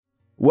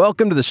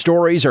Welcome to the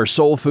Stories Are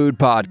Soul Food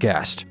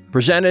podcast,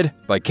 presented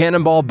by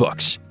Cannonball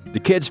Books, the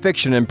kids'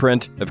 fiction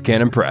imprint of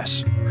Cannon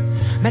Press.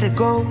 Met a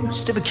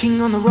ghost of a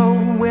king on the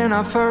road when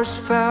I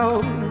first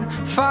fell.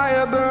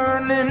 Fire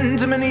burning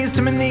to my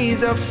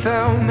knees I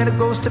fell. Met a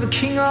ghost of a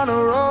king on the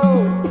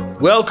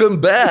road. Welcome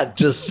back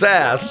to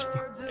SAS.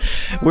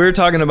 We're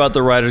talking about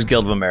the Writers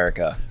Guild of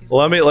America.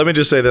 Well, let me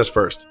just say this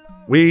first.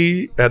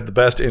 We had the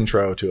best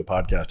intro to a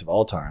podcast of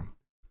all time.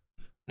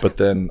 But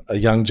then a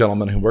young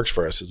gentleman who works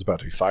for us is about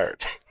to be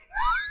fired.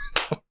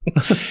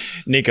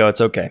 Nico,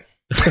 it's okay.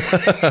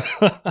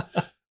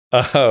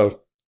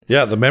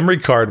 Yeah, the memory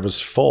card was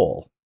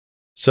full.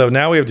 So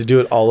now we have to do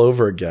it all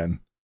over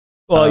again.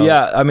 Well,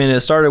 yeah, I mean,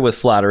 it started with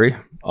flattery.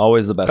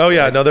 Always the best. Oh,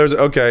 yeah, no,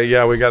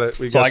 we got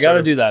it. So I got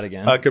to do that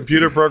again. A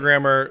computer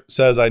programmer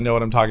says I know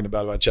what I'm talking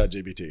about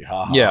ChatGPT.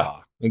 Ha ha. Yeah,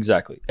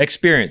 exactly.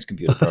 Experienced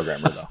computer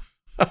programmer,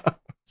 though.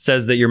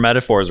 Says that your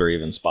metaphors are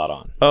even spot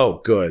on.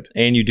 Oh, good.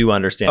 And you do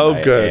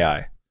understand good.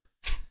 AI.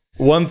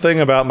 One thing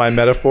about my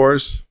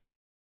metaphors,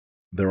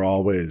 they're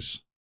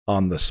always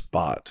on the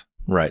spot.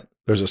 Right.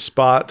 There's a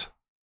spot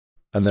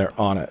and they're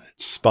on it.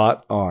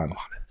 Spot on.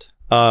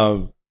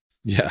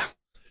 Yeah.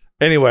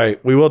 Anyway,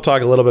 we will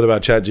talk a little bit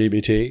about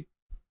ChatGPT.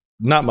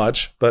 Not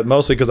much, but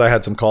mostly because I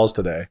had some calls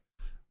today.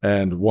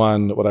 And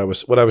what I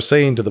was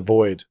saying to the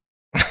void,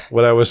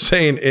 what I was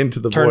saying into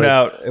the Turned void.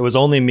 out it was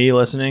only me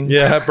listening.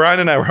 Yeah,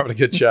 Brian and I were having a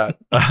good chat,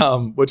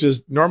 which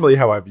is normally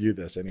how I view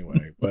this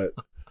anyway. But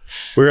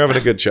we were having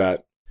a good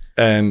chat.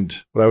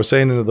 And what I was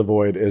saying into the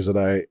void is that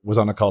I was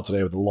on a call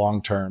today with a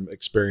long-term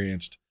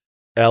experienced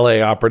LA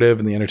operative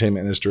in the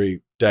entertainment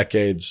industry,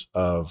 decades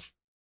of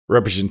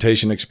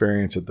representation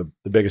experience at the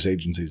biggest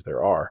agencies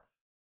there are.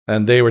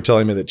 And they were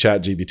telling me that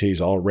ChatGPT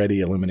is already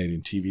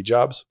eliminating TV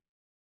jobs.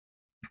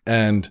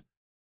 And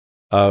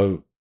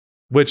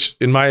which,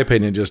 in my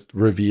opinion, just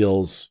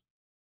reveals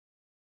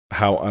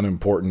how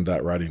unimportant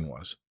that writing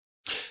was.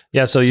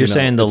 Yeah, so you're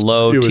saying the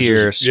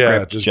low-tier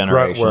script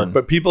generation. Work.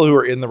 But people who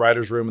are in the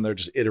writer's room and they're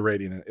just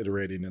iterating,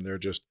 and they're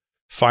just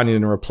finding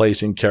and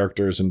replacing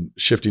characters and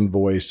shifting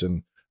voice,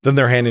 and then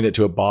they're handing it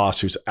to a boss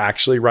who's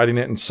actually writing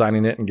it and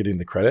signing it and getting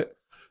the credit.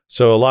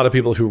 So a lot of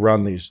people who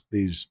run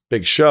these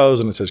big shows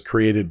and it says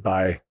created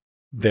by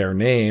their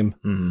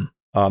name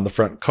on the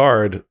front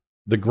card,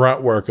 the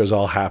grunt work is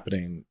all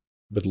happening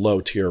with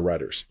low-tier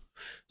writers.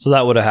 So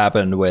that would have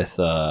happened with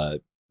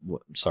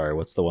what's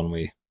the one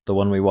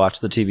we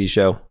watched, the TV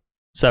show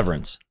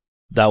Severance.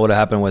 That would have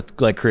happened with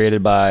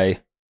created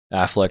by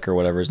Affleck or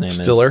whatever his name is.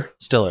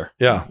 Stiller.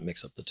 Yeah.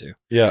 Mix up the two.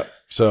 Yeah.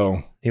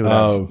 So he would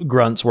have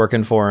grunts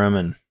working for him,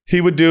 and he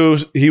would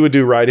do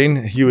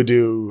writing. He would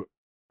do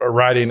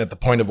writing at the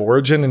point of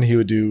origin, and he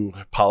would do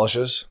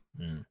polishes.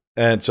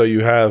 And so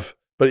you have,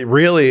 but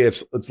really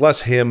it's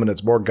less him and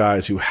it's more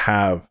guys who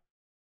have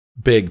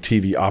big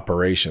TV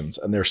operations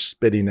and they're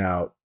spitting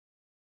out,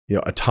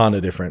 a ton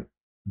of different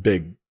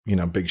big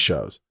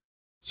shows.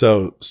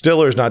 So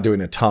Stiller's not doing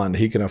a ton.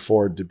 He can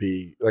afford to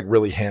be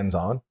really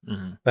hands-on.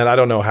 And I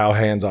don't know how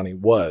hands-on he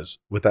was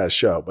with that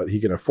show, but he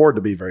can afford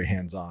to be very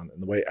hands-on.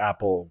 And the way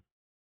Apple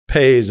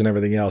pays and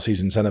everything else,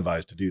 he's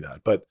incentivized to do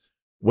that. But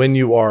when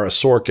you are a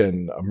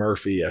Sorkin, a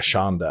Murphy, a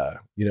Shonda,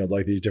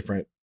 these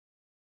different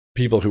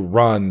people who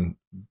run,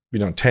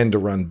 tend to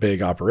run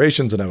big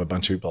operations and have a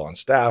bunch of people on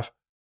staff,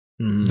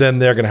 then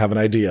they're going to have an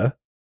idea.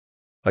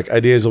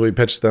 Ideas will be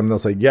pitched to them. They'll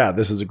say, yeah,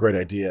 this is a great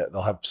idea.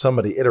 They'll have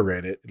somebody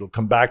iterate it. It'll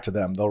come back to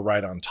them. They'll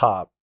write on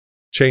top,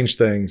 change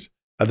things,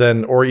 and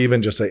then, or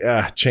even just say,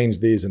 change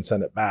these and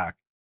send it back.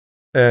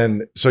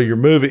 And so you're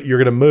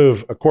going to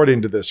move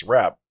according to this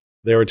rep.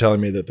 They were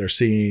telling me that they're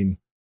seeing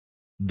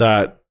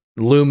that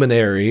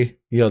luminary,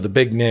 the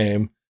big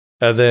name,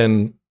 and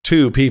then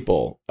 2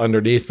 people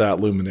underneath that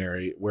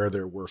luminary where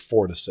there were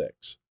 4 to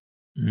 6.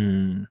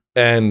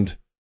 And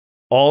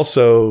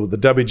also, the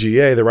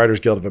WGA, the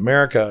Writers Guild of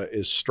America,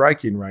 is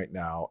striking right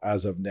now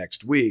as of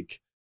next week.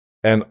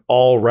 And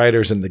all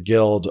writers in the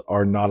guild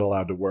are not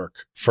allowed to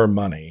work for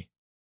money.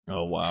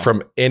 Oh, wow.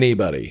 From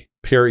anybody,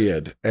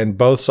 period. And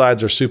both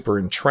sides are super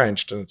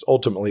entrenched. And it's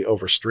ultimately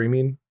over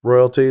streaming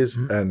royalties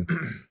and,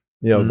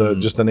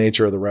 just the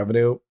nature of the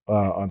revenue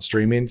on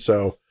streaming.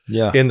 So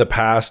in the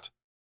past,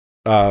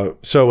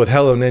 so with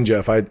Hello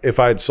Ninja, if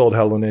I had sold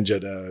Hello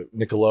Ninja to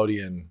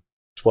Nickelodeon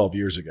 12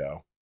 years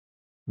ago,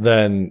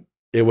 then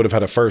it would have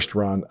had a first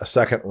run, a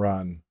second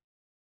run,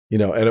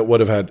 and it would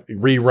have had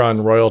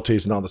rerun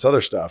royalties and all this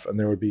other stuff. And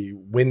there would be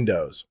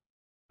windows.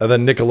 And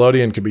then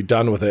Nickelodeon could be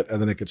done with it. And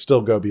then it could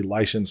still go be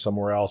licensed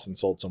somewhere else and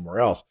sold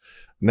somewhere else.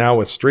 Now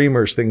with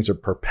streamers, things are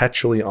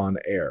perpetually on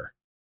air.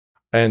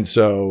 And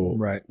so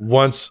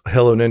once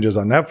Hello Ninja's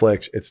on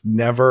Netflix, it's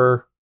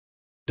never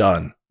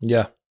done.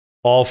 Yeah.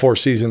 All 4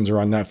 seasons are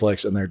on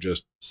Netflix and they're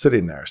just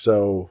sitting there.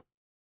 So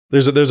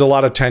there's a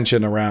lot of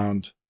tension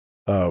around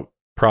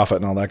profit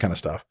and all that kind of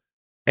stuff.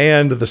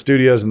 And the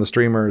studios and the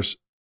streamers,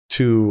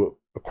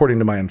 according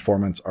to my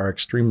informants, are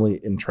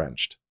extremely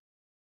entrenched.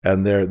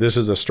 And this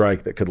is a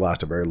strike that could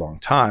last a very long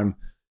time.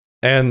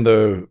 And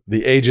the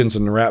agents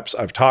and reps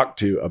I've talked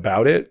to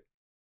about it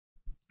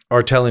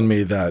are telling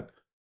me that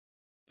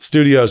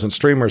studios and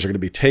streamers are going to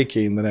be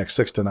taking the next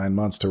 6 to 9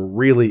 months to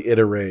really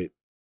iterate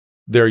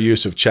their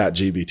use of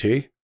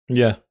ChatGPT.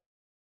 Yeah.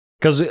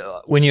 Because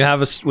when you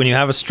have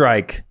a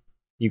strike,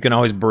 you can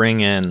always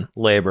bring in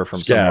labor from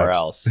somewhere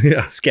else.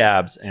 Yeah.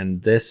 Scabs.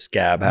 And this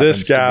scab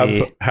happens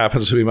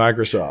to be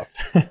Microsoft.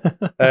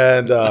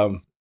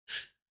 And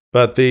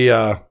but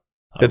the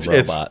it's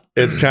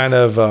kind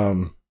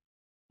of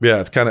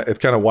it's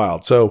kind of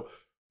wild. So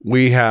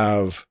we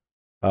have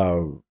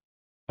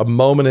a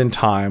moment in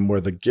time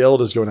where the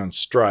guild is going on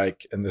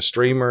strike, and the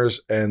streamers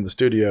and the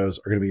studios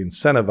are going to be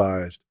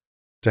incentivized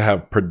to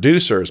have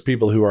producers,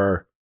 people who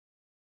are,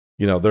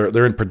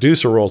 they're in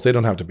producer roles. They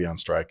don't have to be on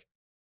strike.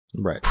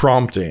 Right.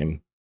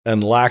 Prompting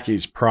and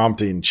lackeys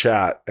prompting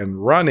chat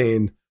and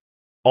running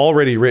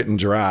already written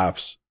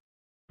drafts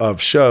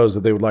of shows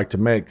that they would like to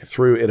make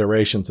through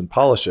iterations and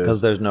polishes.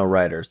 Because there's no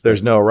writers.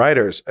 There's no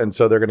writers. And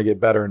so they're going to get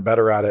better and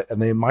better at it.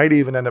 And they might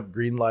even end up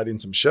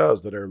greenlighting some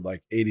shows that are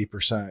like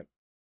 80%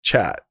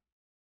 chat,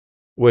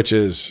 which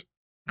is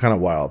kind of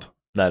wild.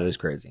 That is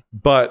crazy.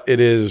 But it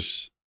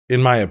is,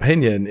 in my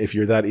opinion, if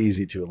you're that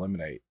easy to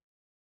eliminate,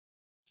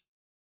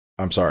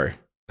 I'm sorry.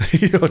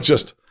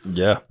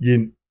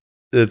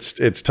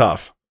 It's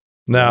tough.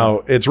 Now,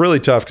 it's really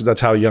tough because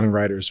that's how young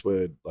writers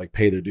would like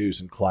pay their dues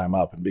and climb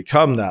up and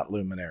become that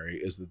luminary,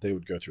 is that they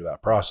would go through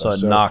that process.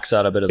 So it knocks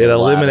out a bit of the ladder. It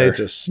eliminates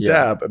a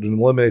step. It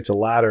eliminates a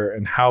ladder,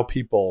 and how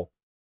people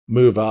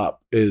move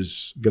up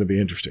is going to be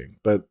interesting.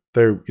 But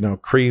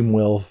cream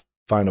will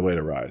find a way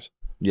to rise.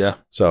 Yeah.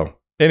 So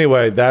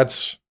anyway,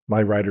 that's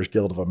my Writers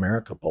Guild of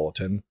America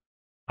bulletin.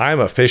 I'm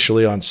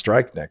officially on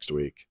strike next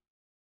week,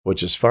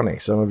 which is funny.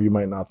 Some of you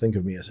might not think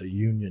of me as a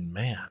union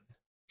man.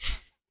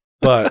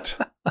 But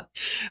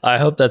I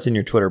hope that's in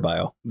your Twitter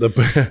bio.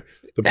 The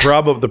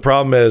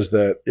problem is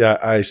that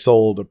I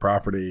sold a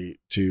property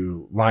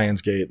to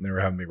Lionsgate, and they were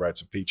having me write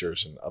some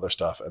features and other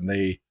stuff, and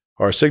they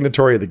are a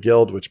signatory of the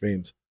guild, which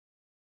means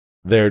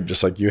they're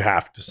just like, you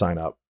have to sign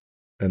up,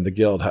 and the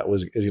guild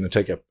is going to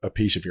take a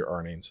piece of your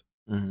earnings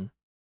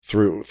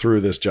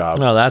through this job.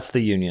 No, that's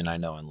the union I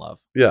know and love.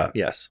 Yeah.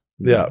 Yes.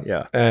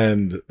 Yeah.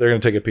 And they're going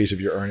to take a piece of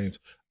your earnings.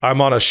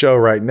 I'm on a show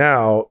right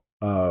now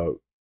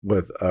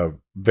with a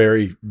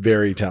very,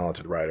 very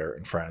talented writer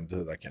and friend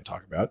that I can't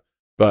talk about,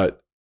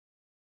 but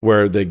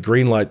where they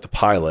greenlight the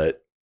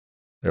pilot.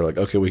 They're like,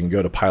 okay, we can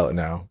go to pilot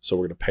now. So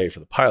we're going to pay for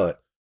the pilot.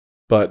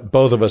 But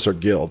both of us are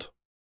guild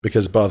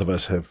because both of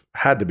us have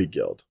had to be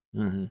guild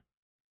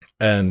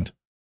and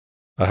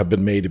have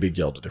been made to be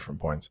guild at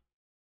different points.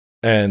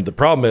 And the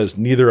problem is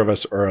neither of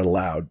us are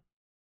allowed.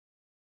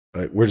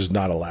 Right? We're just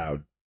not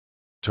allowed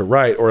to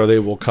write, or they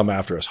will come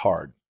after us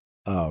hard.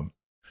 And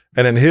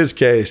in his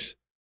case,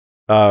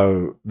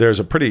 there's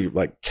a pretty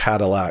like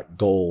Cadillac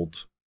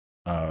gold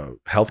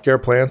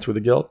healthcare plan through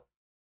the guild,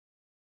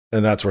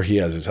 and that's where he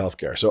has his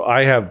healthcare. So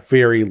I have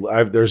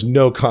there's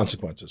no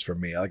consequences for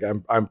me. Like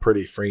I'm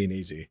pretty free and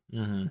easy.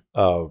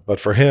 But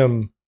for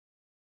him,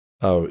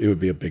 it would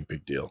be a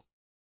big deal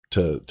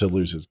to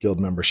lose his guild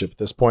membership at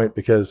this point,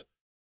 because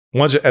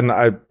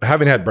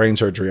having had brain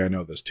surgery, I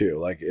know this too.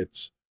 Like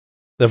it's,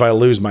 if I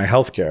lose my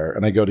healthcare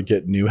and I go to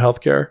get new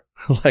healthcare,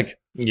 like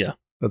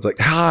it's like,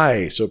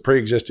 hi, so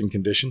pre-existing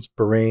conditions,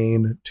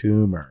 brain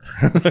tumor.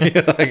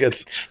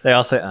 They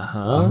all say,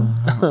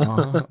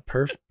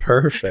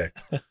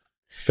 perfect.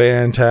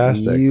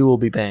 Fantastic. You will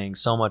be paying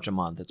so much a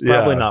month. It's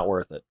probably not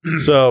worth it.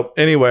 So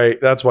anyway,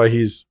 that's why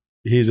he's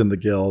in the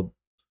guild.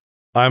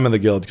 I'm in the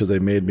guild because they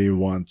made me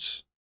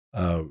once,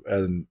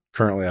 and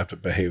currently I have to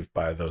behave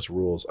by those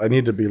rules. I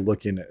need to be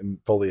looking and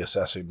fully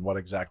assessing what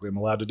exactly I'm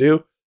allowed to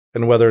do,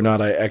 and whether or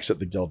not I exit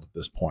the guild at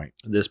this point.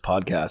 This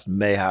podcast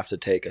may have to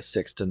take a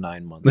 6 to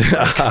 9 month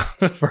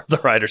break for the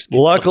Writers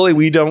Guild. Luckily,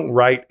 we don't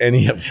write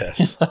any of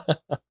this.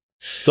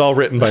 It's all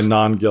written by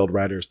non-guild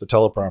writers. The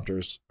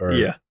teleprompters are...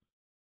 Yeah,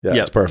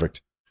 it's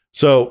perfect.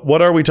 So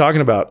what are we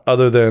talking about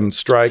other than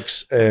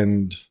strikes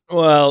and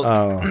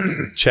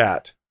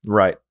chat?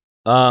 Right.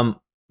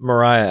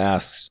 Mariah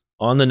asks,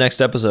 on the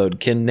next episode,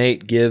 can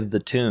Nate give the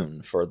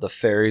tune for the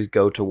Fairies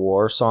Go to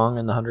War song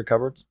in the 100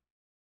 Cupboards?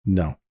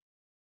 No.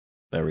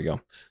 There we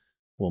go.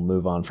 We'll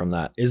move on from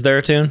that. Is there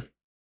a tune?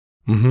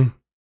 Mm-hmm.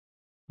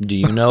 Do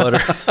you know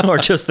it or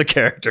just the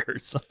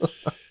characters?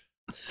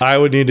 I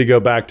would need to go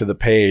back to the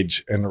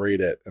page and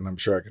read it, and I'm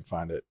sure I can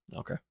find it.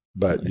 Okay.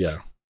 But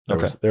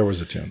nice. There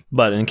was a tune.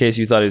 But in case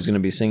you thought he was going to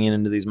be singing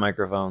into these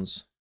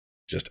microphones.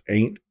 Just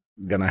ain't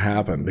going to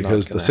happen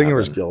because the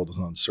Singers Guild is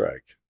on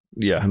strike.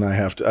 Yeah. And I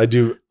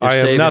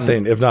am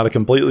nothing if not a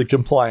completely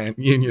compliant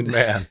union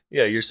man.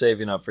 Yeah, you're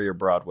saving up for your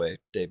Broadway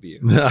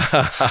debut.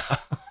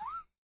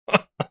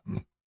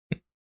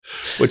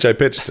 Which I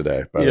pitched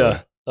today, by the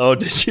way. Oh,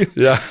 did you?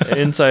 Yeah.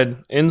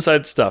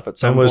 Inside stuff at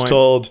some point. I was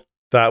told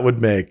that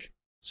would make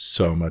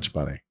so much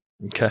money.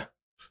 Okay.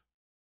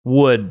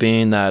 Would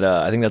being that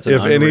I think that's an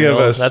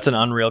that's an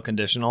unreal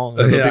conditional.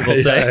 That's what people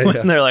say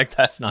when they're like,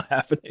 that's not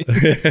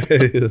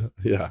happening.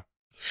 Yeah.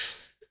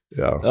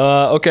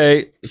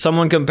 Okay.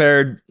 Someone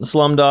compared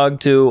Slumdog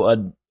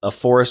to a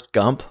Forrest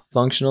Gump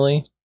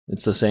functionally.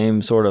 It's the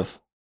same sort of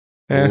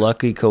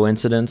lucky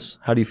coincidence.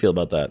 How do you feel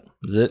about that?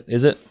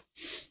 Is it?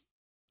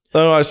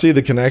 Oh, I see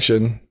the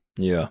connection.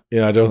 Yeah.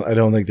 Yeah, I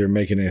don't think they're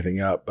making anything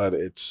up, but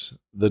it's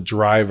the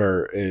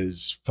driver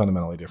is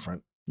fundamentally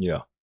different.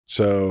 Yeah.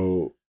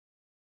 So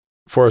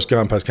Forrest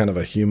Gump has kind of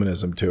a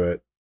humanism to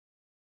it.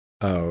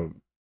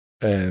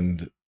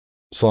 And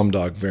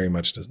Slumdog very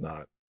much does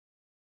not.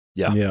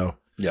 Yeah. You know,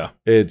 yeah.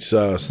 It's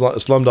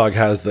Slumdog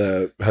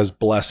has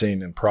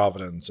blessing and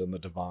providence and the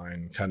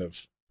divine kind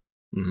of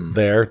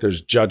there.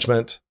 There's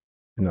judgment.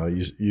 You know,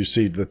 you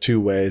see the two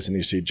ways, and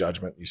you see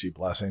judgment, you see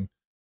blessing.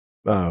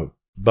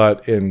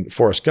 But in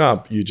Forrest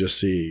Gump, you just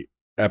see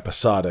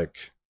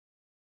episodic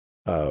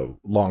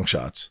long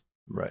shots.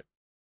 Right.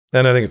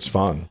 And I think it's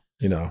fun,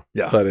 you know.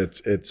 Yeah. But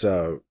it's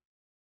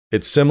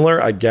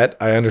similar. I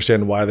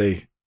understand why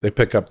they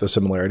pick up the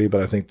similarity,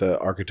 but I think the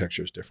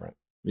architecture is different.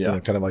 Yeah. You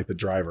know, kind of like the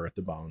driver at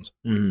the bones.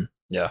 Mm-hmm.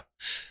 Yeah.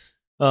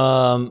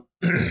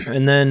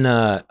 And then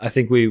I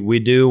think we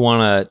do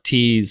want to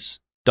tease,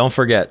 don't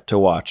forget to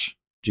watch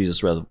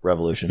Jesus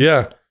Revolution.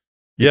 Yeah.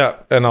 Yeah.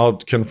 And I'll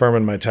confirm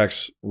in my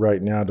text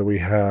right now. Do we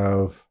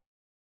have,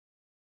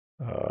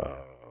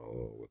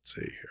 let's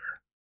see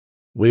here.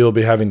 We will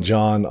be having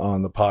John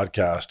on the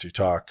podcast to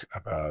talk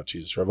about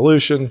Jesus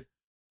Revolution.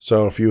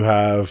 So if you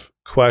have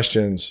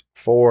questions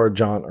for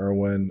John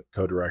Irwin,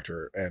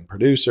 co-director and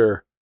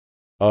producer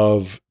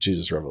of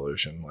Jesus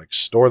Revolution, like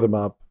store them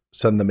up,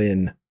 send them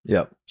in.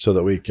 Yep. So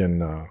that we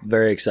can.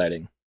 Very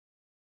exciting.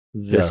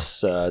 This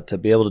to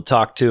be able to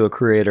talk to a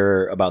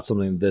creator about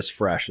something this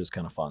fresh is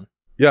kind of fun.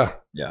 Yeah.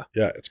 Yeah.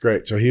 Yeah. It's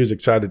great. So he was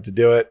excited to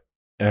do it,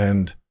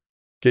 and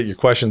get your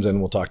questions in.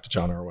 We'll talk to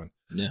John Irwin.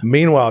 Yeah.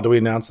 Meanwhile, do we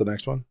announce the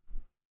next one?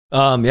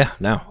 Yeah.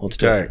 Now let's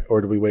do it.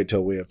 Or do we wait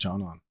till we have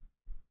John on?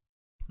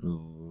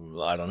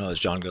 I don't know. Is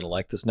John going to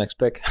like this next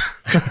pick?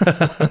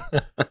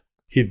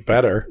 He'd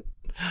better.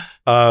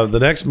 The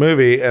next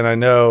movie, and I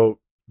know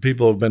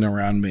people have been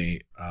around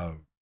me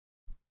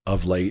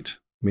of late,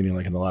 meaning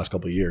like in the last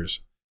couple of years,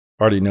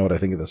 already know what I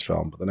think of this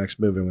film. But the next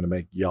movie I'm going to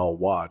make y'all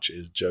watch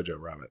is Jojo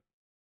Rabbit.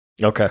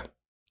 Okay.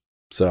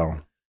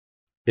 So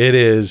it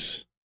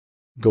is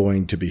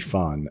going to be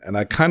fun, and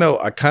I kind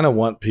of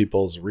want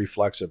people's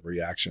reflexive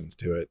reactions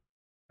to it,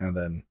 and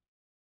then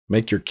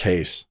make your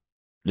case.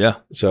 Yeah.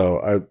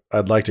 So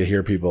I'd like to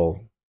hear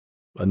people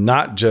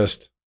not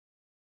just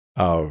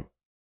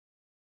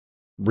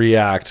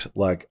react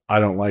like I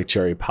don't like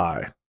cherry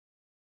pie,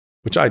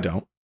 which I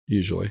don't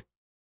usually.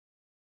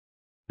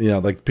 You know,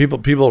 like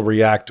people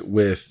react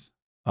with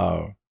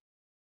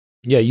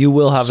yeah, you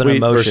will have an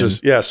emotion.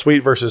 Sweet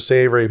versus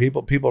savory.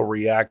 People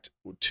react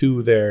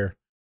to their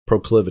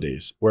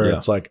proclivities, where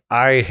it's like,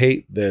 I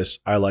hate this,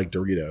 I like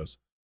Doritos.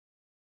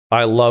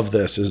 I love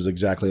this is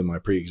exactly my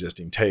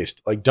pre-existing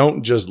taste. Like,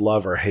 don't just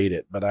love or hate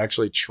it, but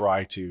actually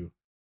try to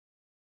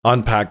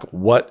unpack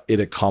what it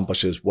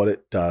accomplishes, what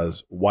it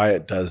does, why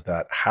it does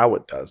that, how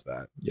it does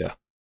that. Yeah.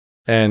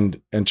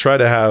 And try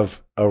to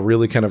have a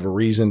really kind of a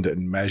reasoned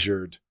and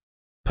measured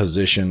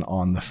position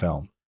on the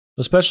film.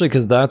 Especially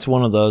because that's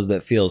one of those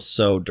that feels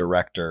so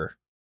director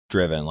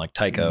driven, like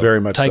Taika. Very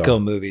much Taika so.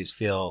 movies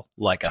feel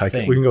like a Taika.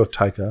 thing. We can go with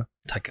Taika.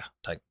 Taika.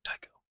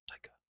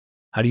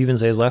 How do you even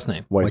say his last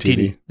name?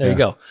 Waititi. There you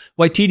go.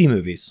 Waititi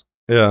movies.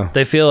 Yeah.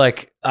 I feel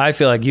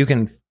like you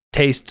can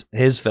taste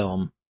his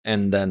film,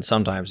 and then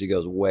sometimes he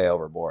goes way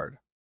overboard.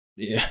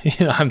 Yeah,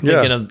 you know, I'm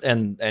thinking of,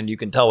 and you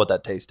can tell what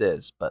that taste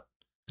is, but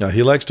no,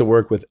 he likes to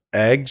work with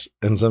eggs,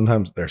 and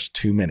sometimes there's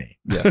too many.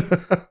 Yeah.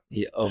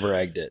 He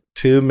over-egged it.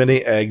 Too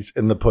many eggs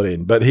in the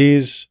pudding, but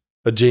he's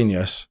a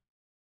genius,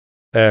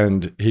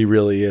 and he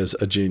really is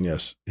a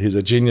genius. He's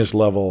a genius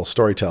level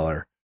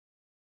storyteller.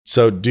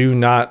 So do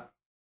not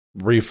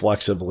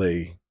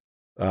reflexively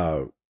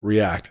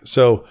react.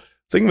 So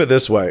think of it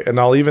this way, and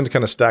I'll even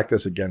kind of stack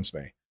this against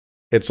me.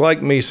 It's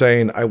like me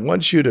saying, I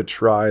want you to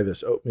try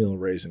this oatmeal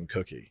raisin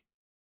cookie.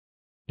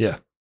 Yeah.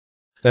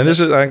 And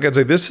I can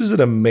say, this is an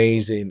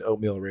amazing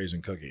oatmeal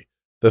raisin cookie.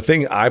 The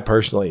thing I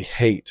personally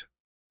hate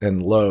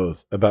and loathe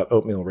about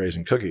oatmeal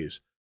raisin cookies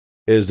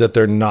is that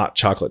they're not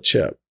chocolate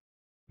chip.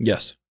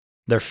 Yes.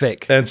 They're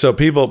fake. And so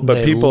people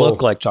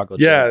look like chocolate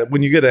chip. Yeah,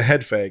 when you get a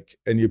head fake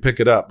and you pick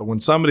it up, but when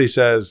somebody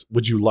says,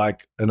 would you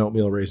like an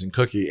oatmeal raisin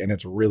cookie? And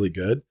it's really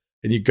good,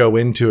 and you go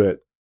into it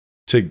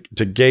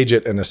to gauge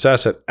it and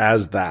assess it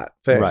as that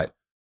thing. Right.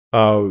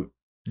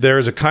 There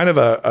is a kind of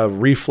a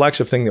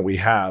reflexive thing that we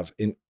have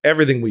in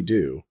everything we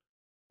do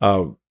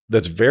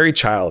that's very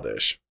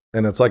childish.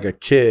 And it's like a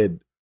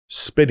kid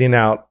spitting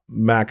out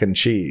mac and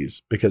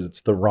cheese because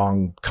it's the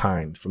wrong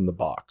kind from the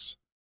box.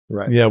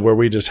 Right. Yeah, where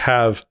we just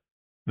have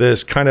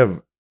this kind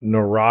of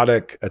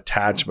neurotic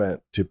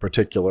attachment to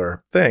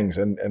particular things.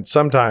 And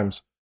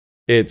sometimes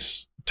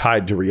it's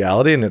tied to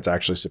reality and it's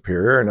actually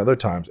superior. And other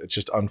times it's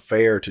just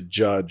unfair to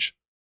judge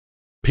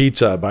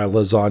pizza by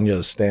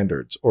lasagna's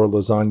standards or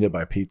lasagna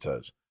by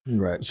pizza's.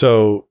 Right.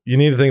 So you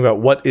need to think about,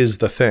 what is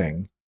the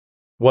thing?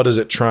 What is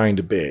it trying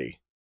to be?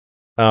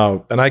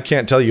 And I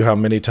can't tell you how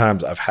many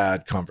times I've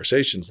had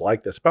conversations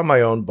like this about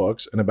my own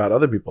books and about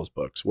other people's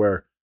books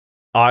where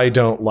I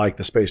don't like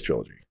the space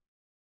trilogy.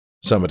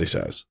 Somebody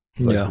says,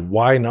 It's like,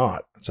 why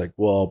not? It's like,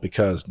 well,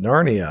 because in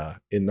Narnia,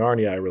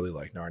 I really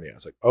like Narnia.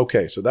 It's like,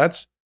 okay, so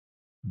that's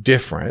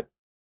different.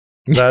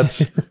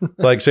 That's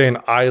like saying,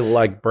 I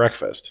like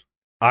breakfast.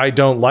 I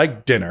don't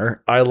like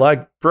dinner. I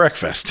like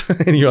breakfast.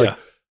 And you're like,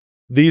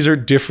 these are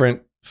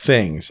different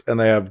things, and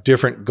they have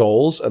different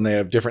goals, and they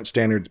have different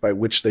standards by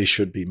which they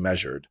should be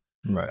measured.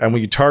 Right. And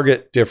when you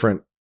target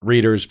different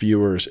readers,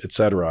 viewers,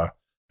 etc.,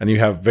 and you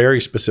have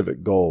very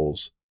specific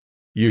goals,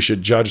 you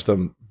should judge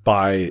them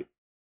by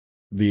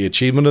the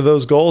achievement of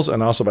those goals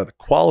and also by the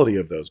quality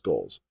of those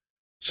goals.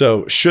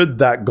 So should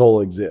that goal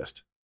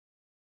exist?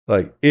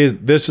 Like,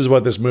 this is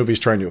what this movie's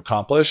trying to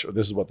accomplish, or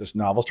this is what this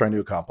novel's trying to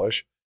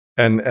accomplish.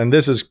 And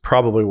this is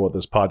probably what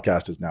this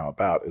podcast is now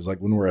about, is like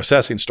when we're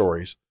assessing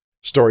stories,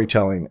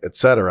 storytelling,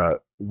 etc.,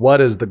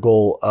 what is the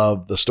goal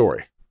of the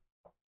story?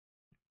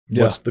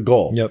 What's the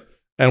goal? Yep.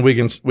 And we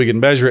can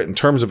measure it in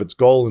terms of its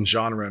goal and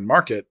genre and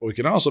market, but we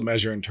can also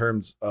measure in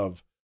terms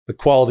of the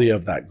quality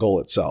of that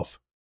goal itself.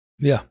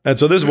 Yeah. And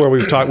so this is where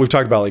we've talked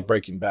about like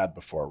Breaking Bad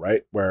before,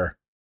 right? Where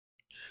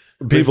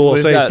people will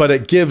say, but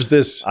it gives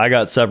this. I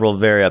got several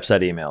very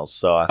upset emails.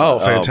 So I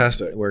thought,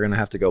 fantastic. We're going to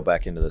have to go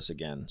back into this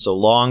again. So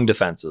long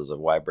defenses of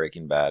why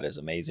Breaking Bad is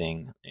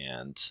amazing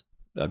and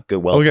a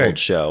good, well-told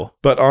show.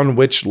 But on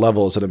which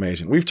level is it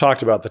amazing? We've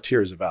talked about the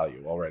tiers of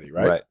value already,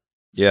 right? Right.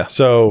 Yeah.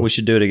 So we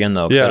should do it again,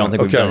 though, because I don't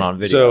think we've done it on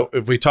video. So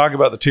if we talk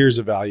about the tiers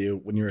of value,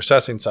 when you're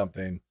assessing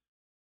something,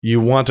 you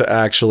want to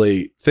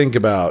actually think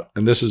about,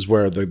 and this is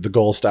where the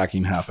goal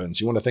stacking happens.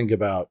 You want to think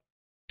about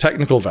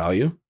technical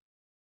value,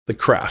 the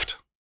craft,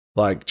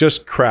 like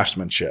just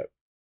craftsmanship.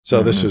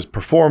 So this is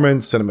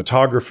performance,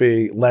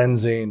 cinematography,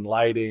 lensing,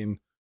 lighting,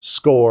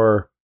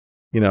 score,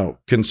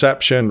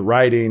 conception,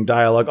 writing,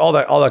 dialogue, all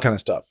that kind of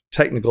stuff.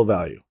 Technical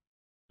value.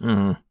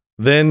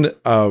 Then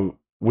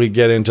we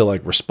get into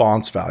like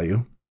response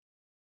value.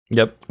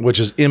 Yep. Which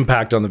is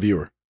impact on the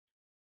viewer.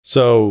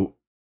 So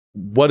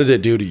what did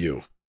it do to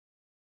you?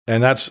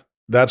 And that's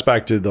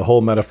back to the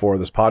whole metaphor of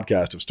this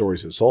podcast of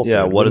Stories of Soul Food.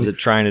 Yeah, what is it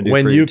trying to do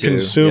when for you too?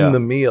 consume the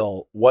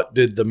meal? What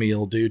did the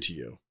meal do to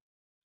you?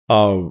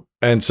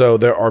 And so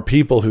there are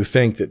people who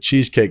think that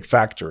Cheesecake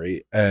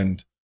Factory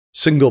and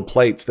single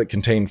plates that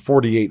contain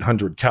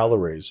 4,800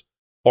 calories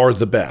are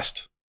the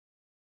best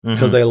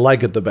because they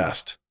like it the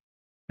best.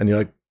 And you're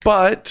like,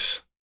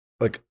 but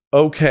like,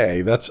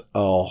 okay, that's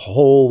a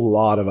whole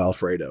lot of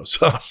Alfredo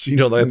sauce.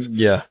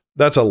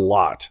 That's a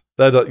lot.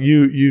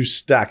 You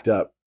stacked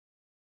up.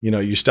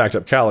 You stacked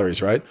up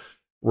calories, right?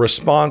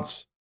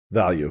 Response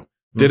value.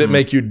 Did it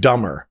make you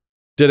dumber?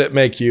 Did it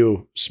make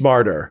you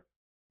smarter?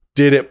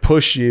 Did it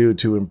push you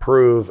to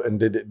improve? And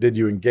did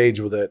you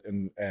engage with it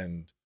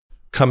and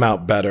come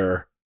out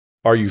better?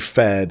 Are you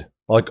fed?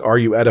 Like, are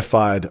you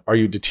edified? Are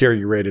you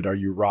deteriorated? Are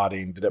you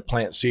rotting? Did it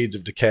plant seeds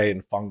of decay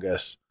and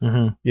fungus?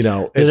 Did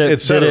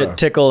it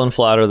tickle and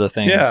flatter the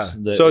things? Yeah.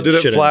 So did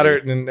it flatter?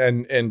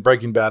 And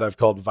Breaking Bad, I've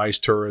called vice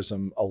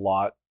tourism a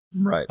lot.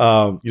 Right.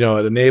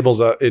 It enables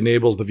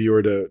the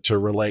viewer to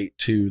relate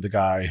to the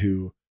guy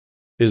who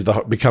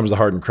becomes the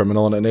hardened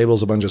criminal, and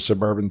enables a bunch of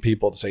suburban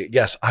people to say,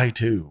 yes, I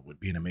too would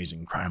be an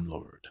amazing crime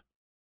lord.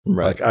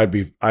 Right.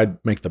 Like I'd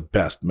make the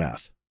best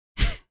meth.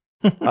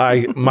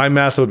 My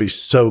math would be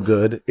so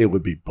good, it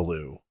would be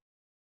blue.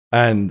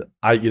 And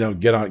I,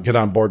 get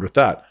on board with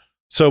that.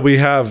 So we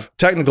have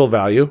technical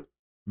value,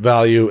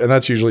 and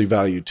that's usually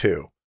value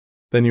 2.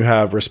 Then you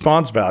have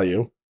response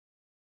value,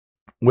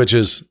 which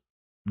is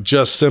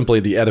just simply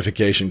the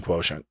edification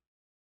quotient.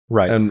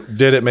 Right. And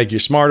did it make you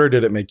smarter?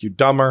 Did it make you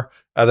dumber?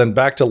 And then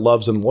back to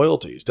loves and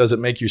loyalties. Does it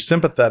make you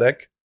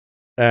sympathetic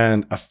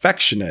and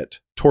affectionate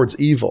towards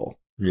evil?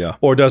 Yeah.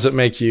 Or does it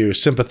make you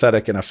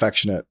sympathetic and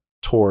affectionate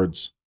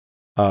towards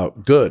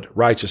good,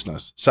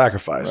 righteousness,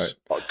 sacrifice,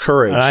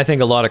 courage? And I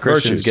think a lot of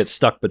Christians virtues. get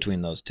stuck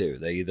between those two.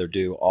 They either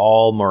do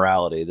all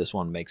morality, this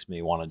one makes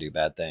me want to do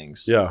bad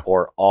things,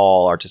 or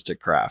all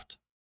artistic craft.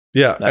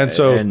 Yeah.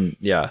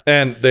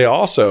 And they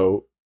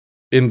also,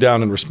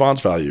 down in response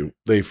value,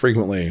 they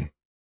frequently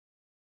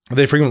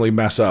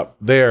mess up.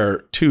 There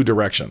are 2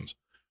 directions.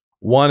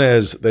 One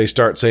is they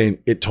start saying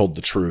it told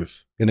the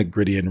truth in a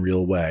gritty and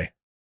real way.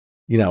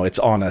 It's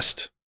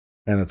honest.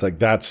 And it's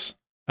like,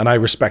 and I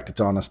respect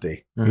its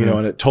honesty,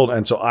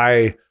 and so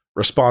I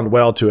respond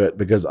well to it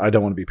because I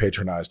don't want to be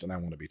patronized and I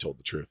want to be told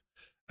the truth.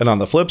 And on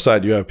the flip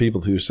side, you have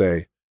people who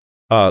say,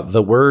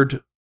 the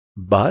word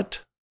but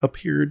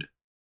appeared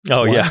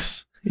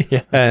twice.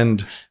 Yeah.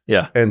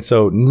 And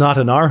so not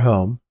in our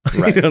home.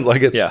 Right.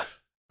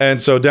 And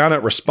so down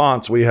at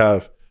response, we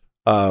have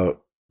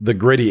the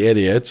gritty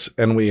idiots,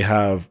 and we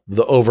have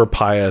the over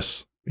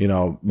pious,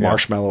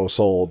 marshmallow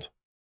souled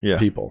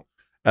people.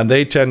 And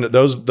they tend to,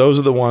 those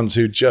are the ones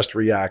who just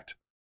react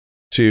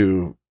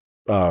to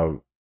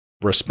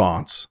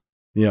response.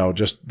 They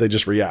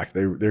just react.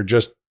 They're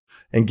just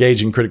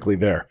engaging critically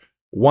there.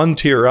 One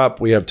tier up,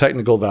 we have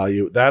technical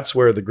value. That's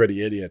where the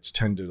gritty idiots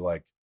tend to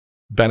like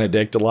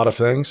benedict a lot of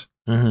things.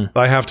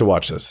 I have to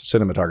watch this.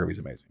 Cinematography is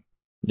amazing.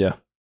 Yeah.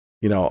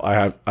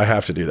 I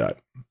have to do that.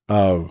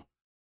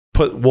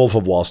 Put Wolf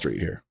of Wall Street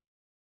here.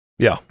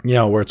 Yeah.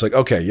 Where it's like,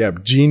 okay,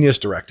 genius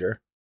director.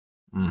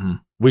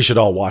 we should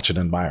all watch and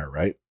admire,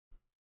 right?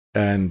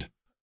 And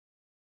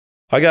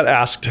I got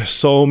asked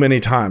so many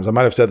times, I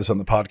might have said this on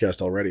the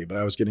podcast already, but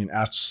I was getting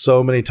asked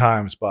so many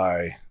times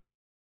by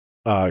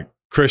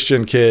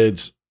Christian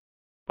kids,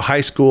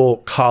 high school,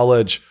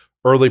 college,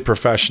 early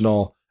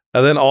professional,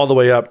 and then all the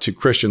way up to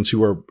Christians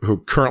who are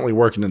currently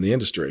working in the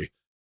industry,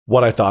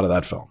 what I thought of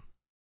that film,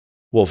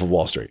 Wolf of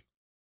Wall Street.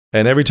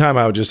 And every time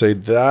I would just say,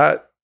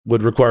 that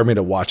would require me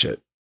to watch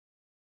it.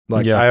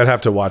 Like, I would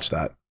have to watch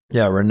that.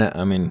 Yeah, Renee.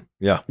 I mean,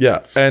 yeah.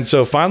 Yeah. And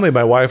so finally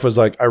my wife was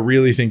like, I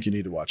really think you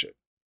need to watch it.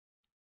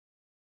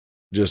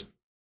 Just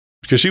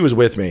because she was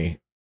with me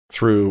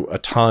through a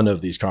ton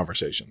of these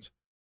conversations.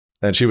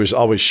 And she was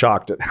always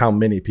shocked at how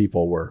many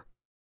people were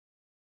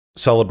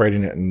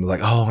celebrating it and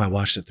like, oh, I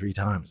watched it 3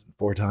 times and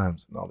 4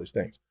 times and all these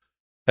things.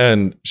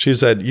 And she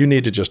said, you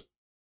need to just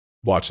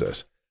watch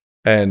this.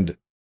 And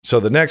so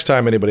the next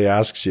time anybody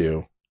asks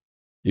you,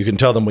 you can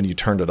tell them when you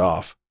turned it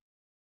off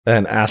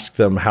and ask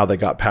them how they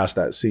got past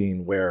that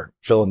scene where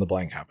fill in the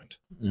blank happened.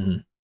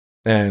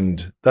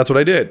 And that's what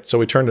I did. So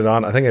we turned it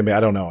on. I think I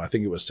don't know. I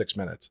think it was 6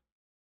 minutes.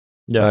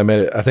 Yeah.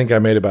 I think I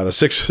made about a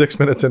six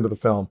minutes into the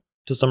film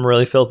to some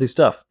really filthy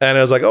stuff. And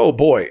I was like, oh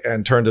boy,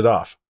 and turned it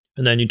off.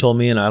 And then you told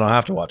me, and I don't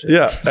have to watch it.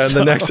 Yeah. And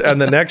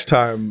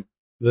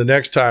the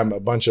next time a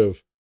bunch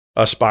of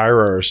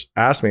aspirers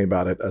asked me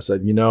about it, I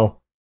said,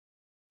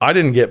 I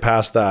didn't get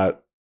past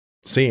that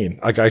scene.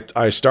 Like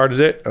I started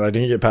it and I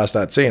didn't get past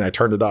that scene. I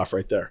turned it off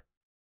right there.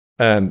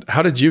 And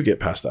how did you get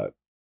past that?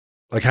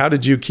 Like, how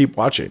did you keep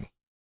watching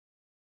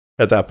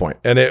at that point?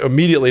 And it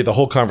immediately, the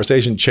whole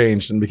conversation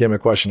changed and became a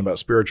question about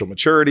spiritual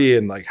maturity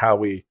and like how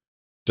we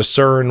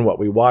discern what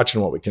we watch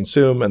and what we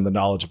consume and the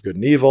knowledge of good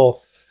and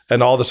evil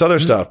and all this other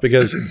stuff.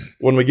 Because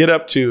when we get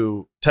up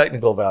to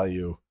technical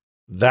value,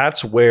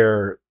 that's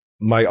where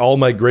all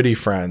my gritty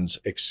friends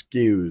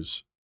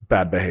excuse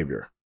bad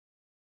behavior.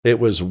 It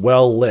was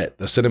well lit.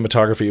 The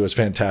cinematography was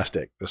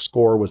fantastic. The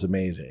score was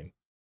amazing.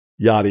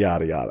 Yada,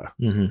 yada, yada.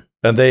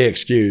 And they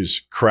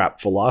excuse crap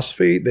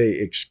philosophy. They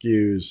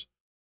excuse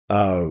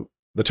the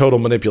total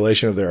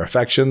manipulation of their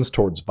affections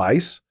towards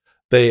vice.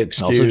 They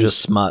excuse also just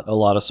smut, a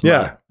lot of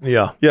smut.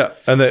 Yeah.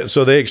 And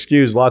so they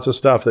excuse lots of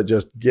stuff that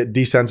just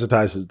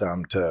desensitizes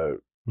them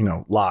to,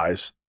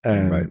 lies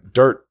and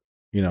dirt,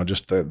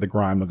 just the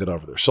grime will get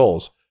over their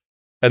souls.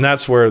 And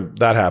that's where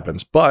that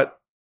happens. But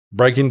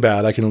Breaking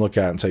Bad, I can look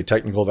at and say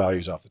technical value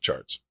is off the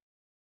charts.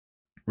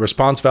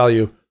 Response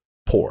value,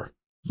 poor.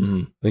 I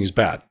think it's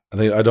bad.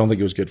 I don't think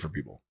it was good for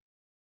people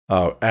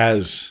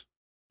as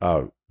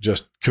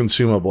just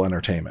consumable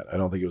entertainment. I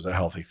don't think it was a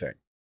healthy thing.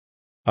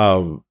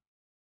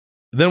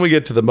 Then we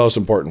get to the most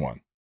important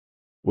one,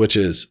 which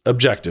is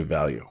objective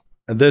value.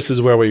 And this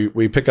is where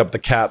we pick up the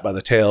cat by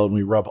the tail and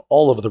we rub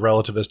all of the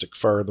relativistic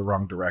fur the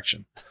wrong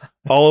direction.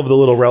 All of the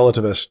little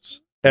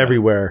relativists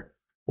everywhere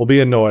will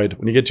be annoyed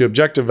when you get to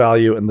objective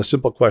value and the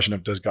simple question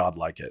of, does God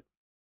like it?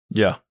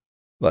 Yeah.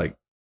 Like,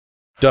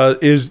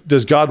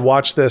 does God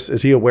watch this?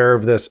 Is he aware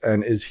of this?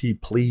 And is he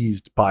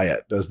pleased by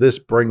it? Does this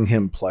bring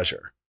him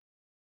pleasure?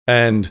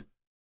 And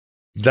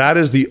that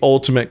is the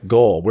ultimate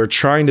goal. We're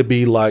trying to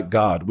be like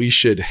God. We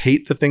should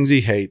hate the things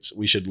he hates.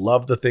 We should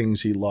love the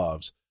things he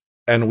loves.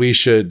 And we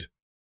should,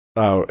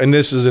 and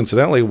this is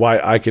incidentally why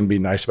I can be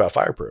nice about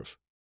Fireproof.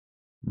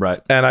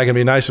 Right. And I can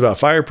be nice about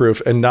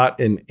Fireproof and not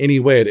in any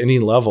way at any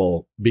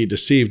level be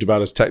deceived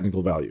about its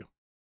technical value.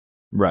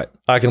 Right.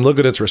 I can look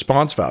at its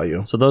response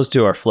value. So those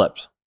two are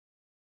flipped.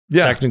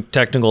 Yeah.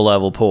 Technical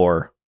level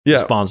poor. Yeah.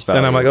 Response value.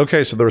 And I'm like,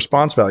 okay, so the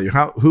response value,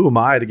 who am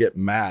I to get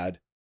mad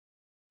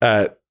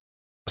at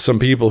some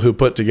people who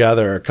put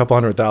together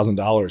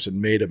 $200,000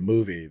 and made a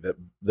movie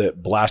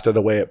that blasted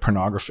away at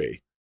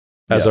pornography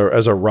as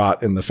a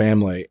rot in the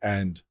family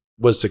and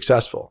was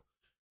successful?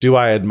 Do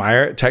I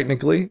admire it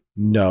technically?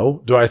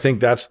 No. Do I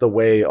think that's the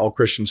way all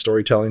Christian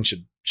storytelling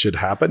should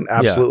happen?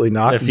 Absolutely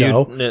not. If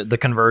the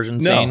conversion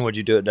scene, would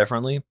you do it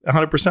differently?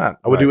 100%.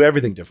 I would do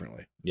everything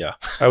differently. Yeah.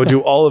 I would do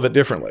all of it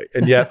differently.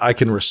 And yet I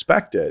can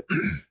respect it.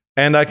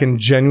 And I can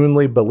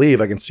genuinely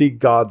believe, I can see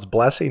God's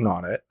blessing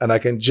on it. And I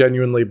can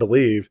genuinely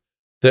believe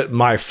that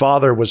my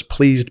Father was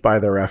pleased by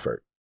their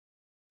effort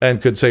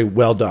and could say,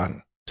 well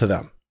done to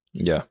them.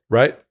 Yeah.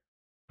 Right.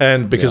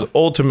 And because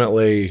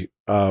ultimately,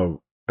 and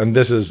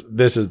this is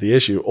the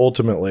issue.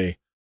 Ultimately,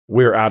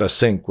 we're out of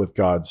sync with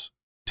God's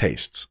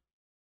tastes.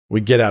 We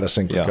get out of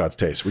sync with God's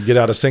taste. We get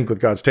out of sync with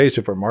God's taste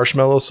if we're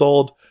marshmallow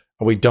sold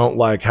and we don't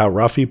like how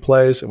rough he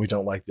plays and we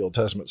don't like the Old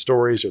Testament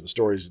stories or the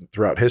stories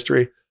throughout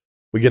history.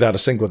 We get out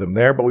of sync with him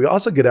there, but we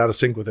also get out of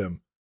sync with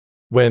him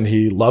when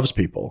he loves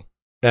people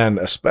and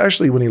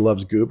especially when he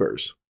loves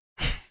goobers.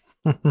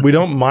 We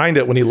don't mind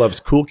it when he loves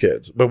cool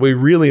kids, but we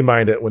really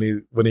mind it when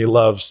he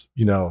loves,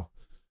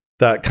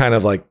 that kind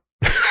of like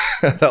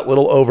that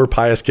little over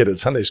pious kid at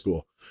Sunday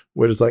school,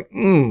 where it's like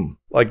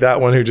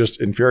that one who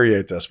just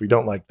infuriates us. We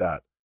don't like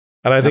that.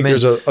 And I think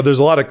there's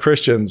a lot of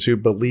Christians who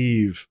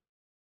believe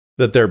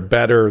that they're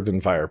better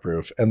than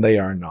Fireproof and they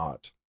are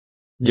not.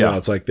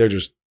 It's like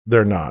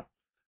they're not.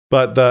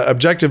 But the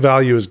objective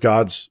value is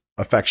God's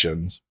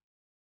affections.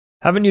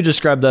 Haven't you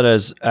described that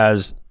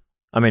as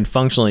I mean,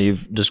 functionally,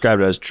 you've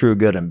described it as true,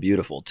 good, and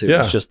beautiful too. Yeah.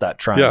 It's just that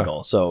triangle.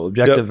 Yeah. So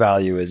objective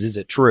value is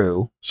it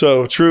true?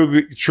 So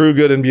true,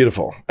 good, and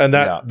beautiful. And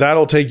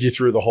that'll take you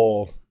through the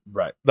whole,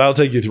 right. That'll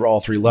take you through all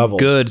three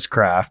levels. Good's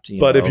craft.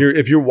 But if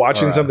you're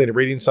watching something and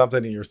reading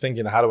something and you're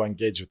thinking, how do I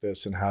engage with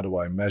this and how do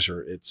I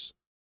measure its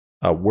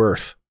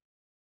worth?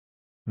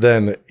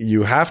 Then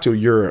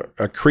you're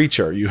a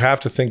creature. You have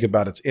to think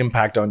about its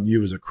impact on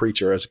you as a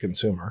creature, as a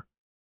consumer.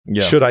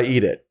 Yeah. Should I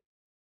eat it?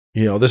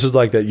 This is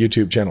like that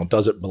YouTube channel.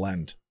 Does it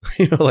blend?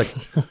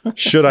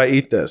 Should I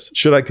eat this?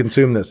 Should I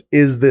consume this?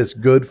 Is this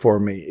good for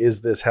me?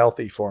 Is this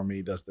healthy for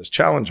me? Does this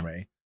challenge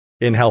me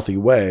in healthy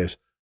ways?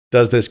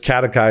 Does this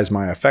catechize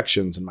my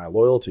affections and my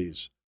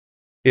loyalties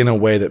in a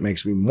way that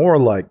makes me more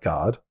like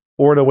God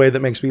or in a way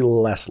that makes me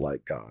less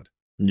like God?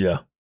 Yeah.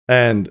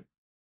 And,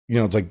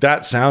 it's like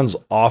that sounds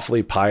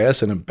awfully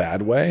pious in a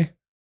bad way,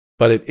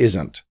 but it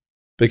isn't.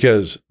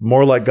 Because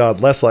more like God,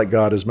 less like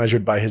God is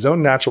measured by his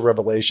own natural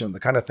revelation, the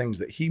kind of things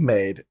that he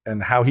made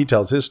and how he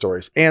tells his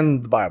stories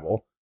and the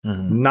Bible,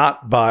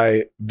 not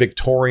by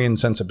Victorian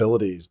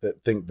sensibilities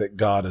that think that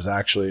God is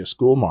actually a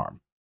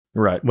schoolmarm,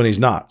 right? When he's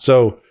not.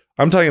 So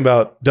I'm talking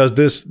about, does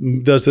this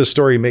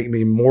story make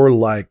me more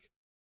like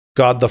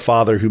God the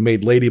Father who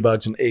made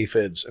ladybugs and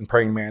aphids and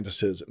praying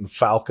mantises and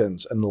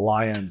falcons and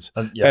lions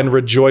and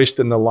rejoiced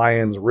in the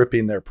lions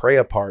ripping their prey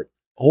apart?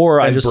 Or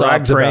I just saw a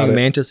praying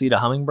mantis eat a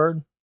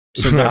hummingbird.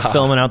 So they're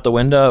filming out the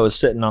window. I was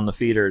sitting on the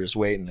feeder just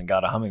waiting and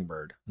got a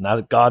hummingbird. Now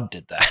that God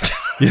did that.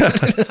 Yeah.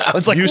 I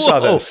was like, you saw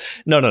this.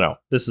 No.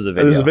 This is a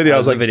video. This is a video. I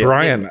was like,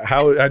 Brian,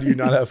 how do you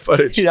not have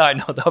footage? Yeah, I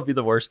know. That would be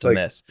the worst to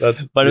miss.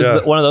 But yeah.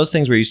 It's one of those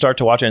things where you start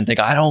to watch it and think,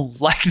 I don't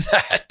like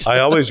that. I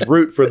always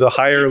root for the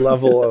higher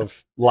level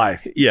of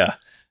life. Yeah.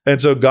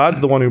 And so God's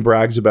the one who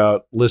brags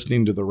about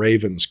listening to the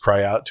ravens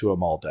cry out to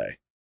him all day.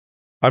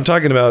 I'm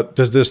talking about,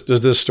 does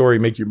this story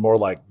make you more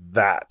like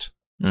that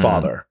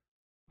father?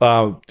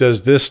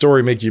 Does this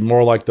story make you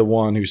more like the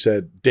one who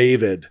said,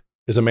 David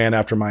is a man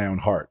after my own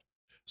heart?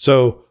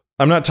 So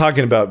I'm not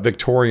talking about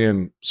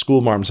Victorian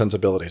schoolmarm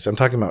sensibilities. I'm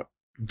talking about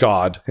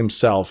God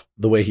himself,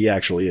 the way he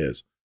actually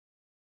is.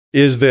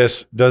 Does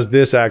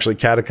this actually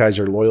catechize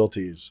your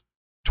loyalties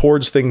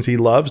towards things he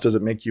loves? Does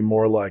it make you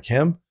more like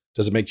him?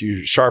 Does it make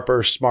you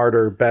sharper,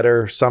 smarter,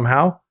 better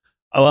somehow?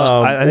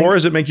 Or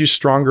does it make you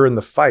stronger in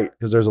the fight?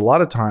 Because there's a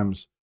lot of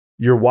times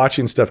you're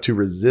watching stuff to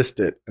resist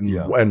it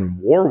and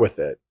war with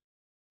it.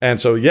 And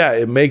so,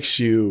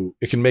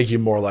 it can make you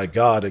more like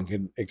God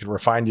and it can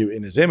refine you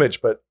in his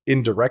image, but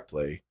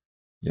indirectly,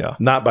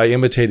 not by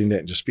imitating it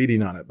and just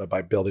feeding on it, but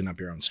by building up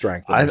your own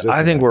strength.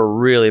 I think we're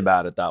really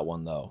bad at that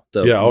one though.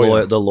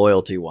 The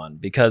loyalty one,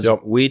 because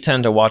we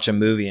tend to watch a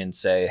movie and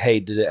say, hey,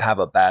 did it have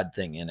a bad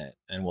thing in it?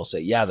 And we'll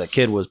say, yeah, the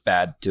kid was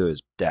bad to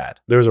his dad.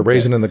 There's a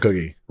raisin in the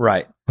cookie.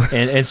 Right.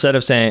 And instead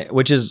of saying,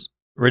 which is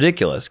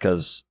ridiculous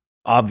because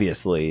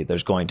obviously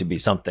there's going to be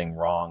something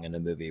wrong in the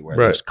movie where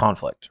there's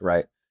conflict,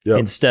 right? Yep.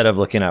 Instead of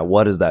looking at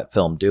what is that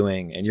film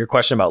doing, and your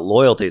question about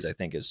loyalties, I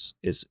think is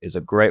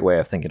a great way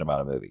of thinking about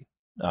a movie.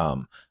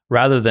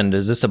 Rather than,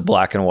 is this a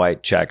black and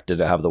white check? Did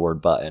it have the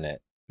word "but" in it?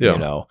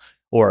 Yeah.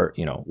 Or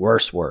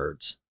worse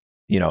words.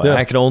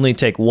 I could only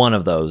take one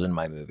of those in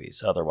my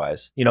movies.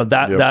 Otherwise,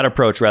 that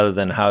approach rather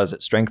than how is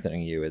it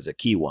strengthening you is a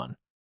key one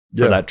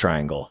for that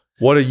triangle.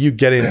 What are you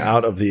getting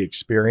out of the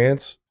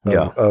experience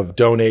of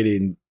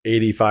donating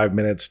 85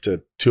 minutes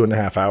to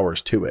 2.5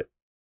 hours to it?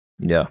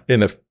 Yeah,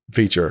 in a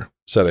feature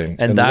setting,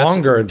 and that's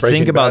longer. And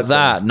think about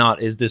that. Setting.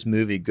 Not is this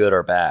movie good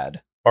or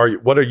bad?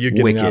 What are you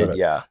getting out of it?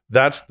 Yeah,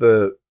 that's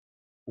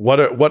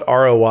what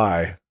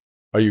ROI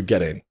are you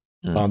getting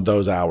on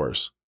those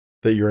hours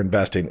that you're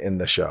investing in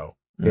the show,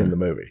 in the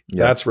movie?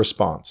 Yeah. That's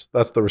response.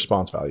 That's the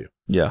response value.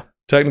 Yeah,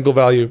 technical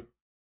value,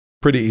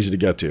 pretty easy to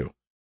get to.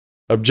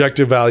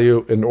 Objective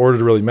value, in order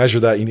to really measure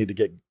that, you need to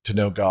get to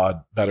know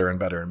God better and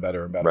better and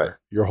better and better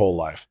your whole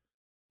life.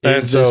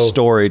 Is this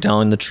story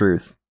telling the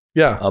truth?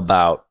 Yeah,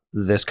 about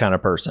this kind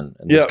of person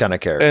and this kind of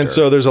character. And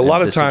so there's a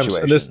lot of times,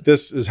 and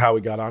this is how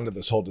we got onto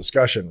this whole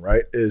discussion,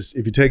 right? Is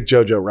if you take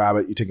Jojo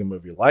Rabbit, you take a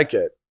movie like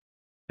it,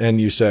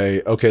 and you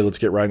say, okay, let's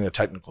get right into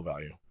technical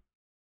value.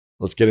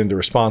 Let's get into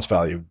response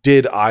value.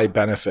 Did I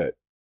benefit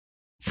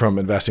from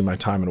investing my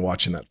time and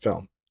watching that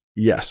film?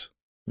 Yes.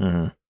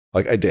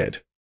 Like I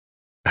did.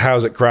 How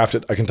is it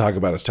crafted? I can talk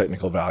about its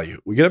technical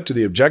value. We get up to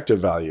the objective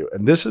value,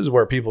 and this is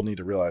where people need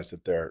to realize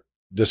that their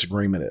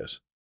disagreement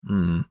is.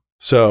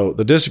 So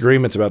the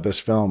disagreements about this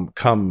film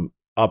come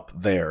up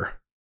there,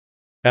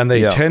 and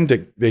they tend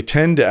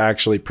to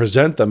actually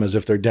present them as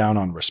if they're down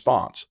on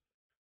response.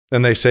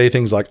 And they say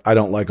things like, I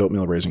don't like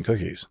oatmeal raisin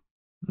cookies.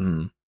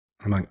 I'm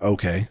like,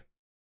 okay.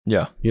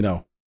 Yeah.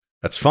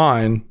 That's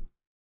fine.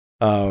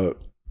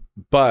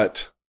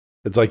 But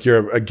it's like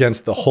you're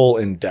against the whole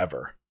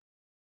endeavor.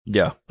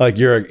 Yeah. Like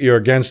you're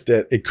against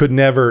it.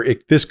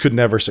 This could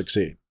never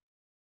succeed.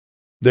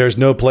 There's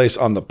no place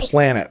on the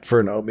planet for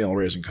an oatmeal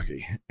raisin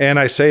cookie. And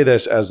I say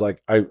this as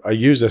like, I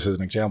use this as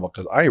an example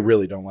because I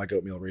really don't like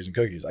oatmeal raisin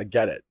cookies. I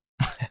get it.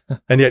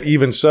 And yet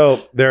even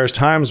so, there's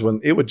times when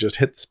it would just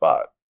hit the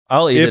spot.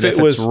 I'll eat it if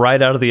it's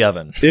right out of the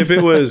oven. If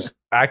it was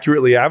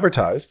accurately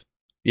advertised,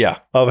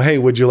 of hey,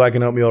 would you like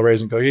an oatmeal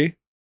raisin cookie?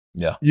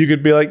 Yeah, you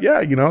could be like, yeah,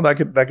 that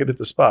could hit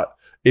the spot.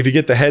 If you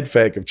get the head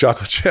fake of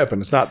chocolate chip and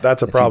it's not,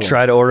 that's a problem. You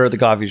try to order at the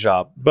coffee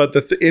shop. But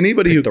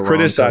anybody who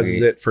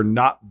criticizes it for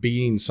not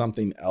being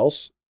something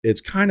else,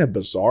 it's kind of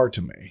bizarre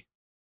to me.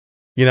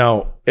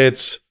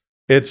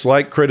 It's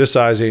like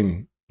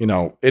criticizing,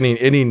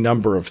 any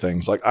number of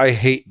things. Like, I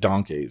hate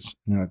donkeys.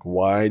 And you're like,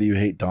 why do you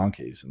hate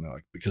donkeys? And they're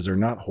like, because they're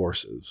not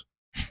horses.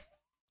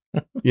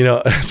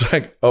 It's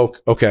like, oh,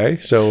 okay.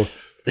 So,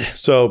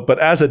 but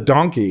as a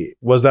donkey,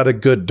 was that a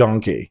good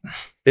donkey?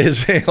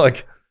 Is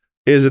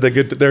it a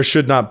good, there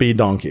should not be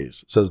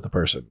donkeys, says the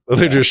person.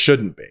 There just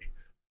shouldn't be.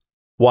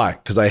 Why?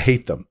 Because I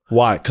hate them.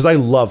 Why? Because I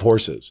love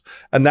horses.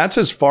 And that's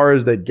as far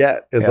as they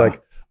get. It's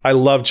like, I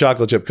love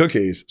chocolate chip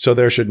cookies, so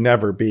there should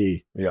never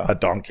be a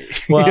donkey.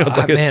 Well,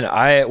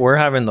 we're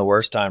having the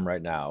worst time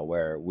right now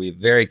where we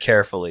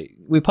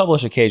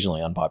publish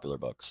occasionally unpopular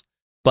books,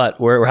 but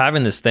we're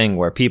having this thing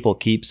where people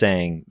keep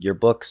saying, your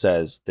book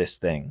says this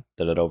thing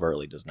that it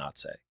overtly does not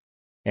say.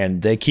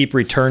 And they keep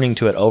returning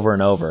to it over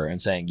and over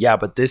and saying, yeah,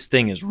 but this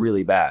thing is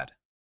really bad.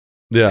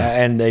 Yeah.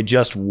 And they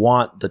just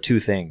want the two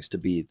things to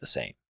be the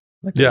same.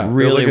 Like they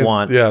really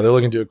want. Yeah, they're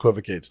looking to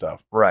equivocate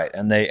stuff. Right.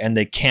 And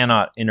they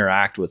cannot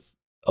interact with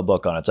a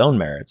book on its own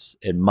merits.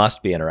 It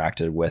must be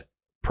interacted with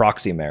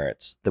proxy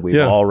merits that we've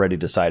already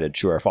decided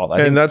true or false.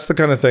 And that's the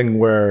kind of thing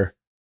where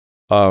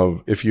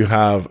if you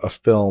have a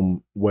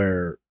film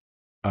where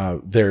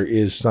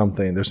there's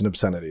an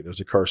obscenity, there's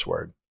a curse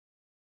word,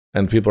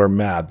 and people are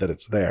mad that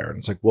it's there. And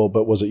it's like, well,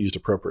 but was it used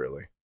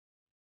appropriately?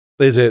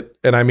 Is it,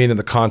 and I mean in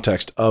the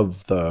context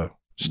of the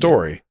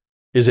story,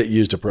 is it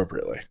used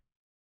appropriately?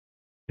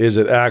 Is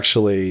it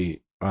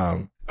actually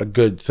a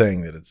good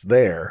thing that it's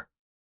there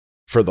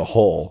for the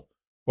whole?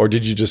 Or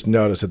did you just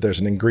notice that there's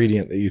an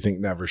ingredient that you think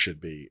never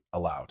should be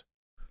allowed?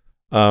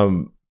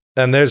 And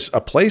there's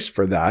a place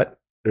for that.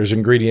 There's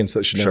ingredients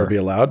that should never be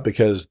allowed,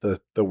 because the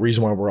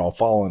reason why we're all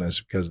fallen is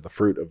because of the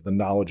fruit of the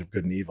knowledge of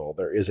good and evil.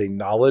 There is a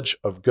knowledge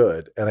of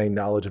good and a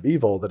knowledge of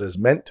evil that is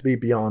meant to be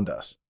beyond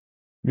us.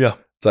 Yeah.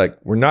 It's like,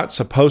 we're not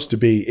supposed to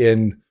be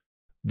in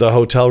the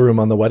hotel room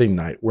on the wedding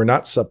night. We're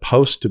not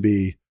supposed to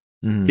be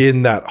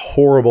in that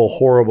horrible,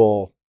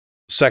 horrible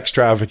sex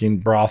trafficking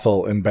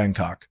brothel in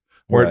Bangkok,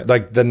 where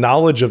like the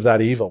knowledge of that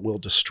evil will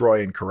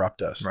destroy and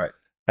corrupt us. Right.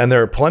 And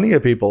there are plenty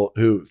of people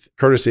who,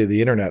 courtesy of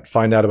the internet,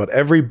 find out about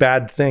every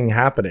bad thing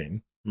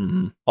happening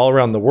all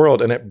around the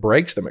world, and it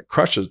breaks them. It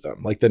crushes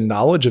them. Like, the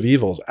knowledge of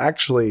evil is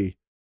actually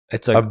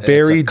a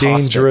very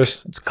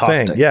dangerous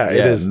thing. Yeah,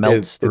 it is.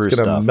 It's going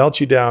to melt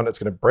you down. It's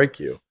going to break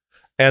you.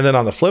 And then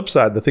on the flip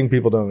side, the thing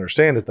people don't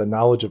understand is the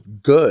knowledge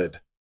of good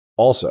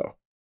also.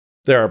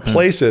 There are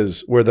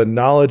places where the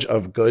knowledge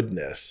of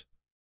goodness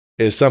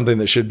is something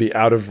that should be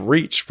out of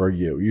reach for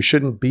you. You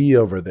shouldn't be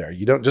over there.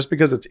 You don't, just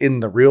because it's in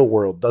the real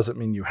world doesn't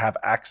mean you have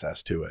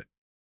access to it.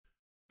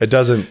 It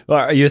doesn't.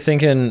 Well, you're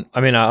thinking,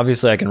 I mean,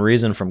 obviously I can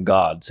reason from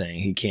God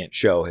saying he can't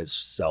show his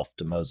self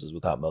to Moses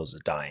without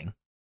Moses dying.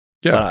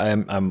 Yeah.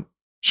 I'm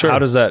sure. How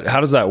does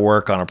that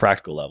work on a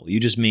practical level? You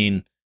just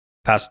mean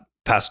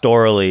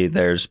pastorally,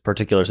 there's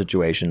particular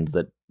situations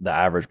that the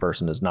average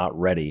person is not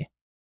ready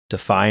to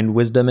find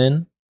wisdom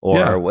in?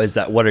 Or is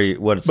that,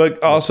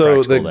 but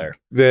also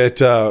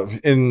that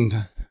in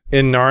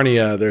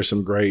Narnia, there's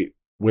some great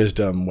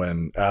wisdom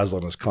when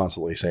Aslan is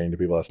constantly saying to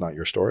people, that's not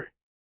your story.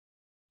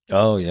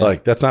 Oh yeah.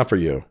 Like, that's not for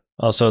you.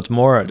 Oh, so it's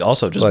more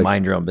also just like,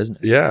 mind your own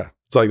business. Yeah.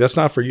 It's like, that's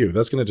not for you.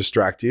 That's going to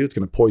distract you. It's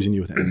going to poison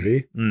you with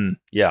envy.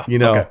 Yeah.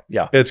 Okay.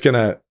 Yeah. It's going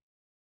to,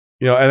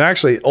 and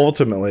actually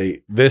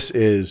ultimately this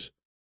is,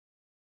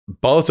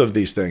 both of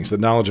these things, the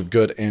knowledge of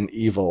good and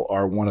evil,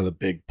 are one of the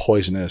big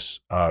poisonous,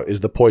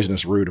 is the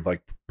poisonous root of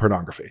like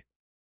pornography.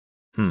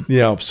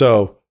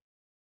 So,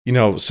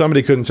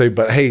 somebody couldn't say,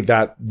 but hey,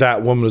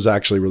 that woman was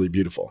actually really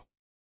beautiful,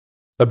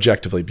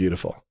 objectively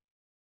beautiful.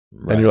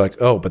 Right. And you're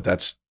like, oh, but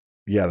that's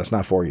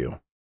not for you.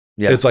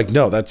 Yeah. It's like,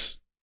 no,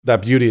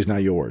 that beauty is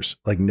not yours.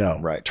 Like, no,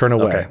 right. Turn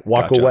away,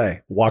 walk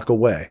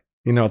away.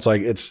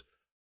 It's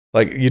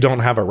like you don't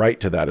have a right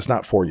to that. It's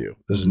not for you.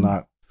 This is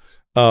not.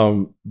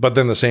 But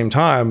then at the same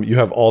time, you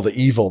have all the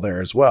evil there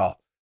as well.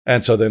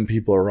 And so then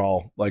people are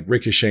all like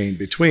ricocheting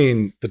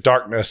between the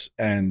darkness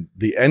and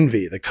the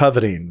envy, the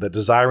coveting, the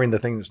desiring the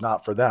thing that's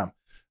not for them.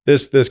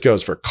 This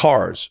goes for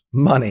cars,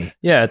 money.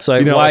 Yeah. It's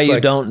like, why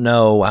you don't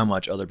know how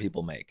much other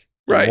people make.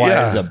 Right.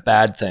 Why is a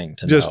bad thing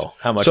to know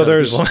how much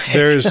other people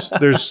make.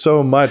 there's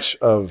so much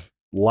of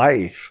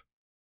life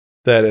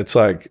that it's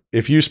like,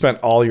 if you spent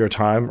all your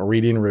time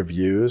reading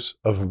reviews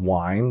of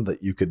wine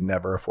that you could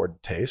never afford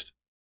to taste.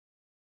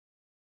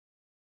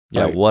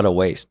 Yeah, what a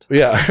waste.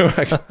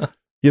 Yeah.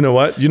 You know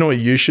what? What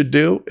you should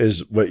do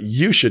is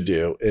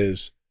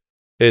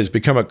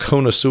become a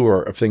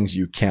connoisseur of things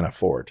you can't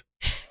afford.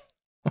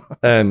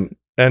 And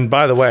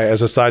by the way,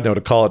 as a side note,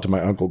 to call it to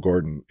my Uncle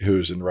Gordon,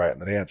 who's in Riot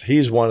and the Dance,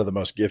 he's one of the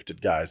most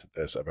gifted guys at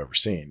this I've ever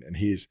seen. And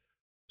he's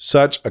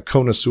such a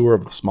connoisseur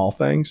of the small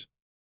things.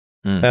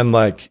 And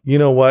like, you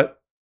know what?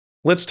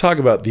 Let's talk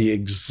about the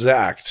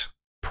exact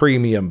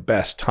premium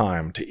best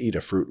time to eat a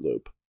Fruit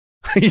Loop.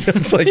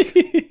 It's like,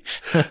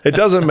 it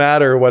doesn't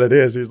matter what it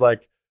is. He's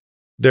like,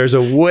 there's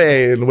a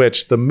way in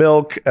which the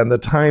milk and the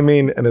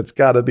timing, and it's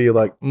got to be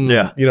like,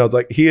 it's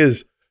like, he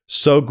is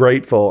so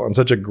grateful and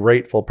such a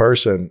grateful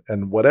person,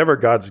 and whatever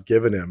God's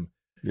given him,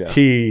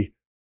 he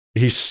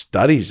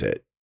studies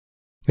it.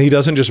 He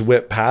doesn't just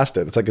whip past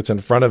it. It's like it's in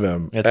front of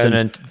him.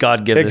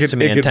 God give this to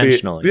me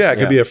intentionally. It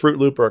could be a Fruit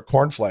Loop or a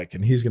cornflake,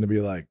 and he's going to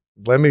be like,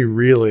 let me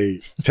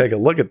really take a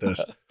look at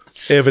this.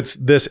 If it's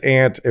this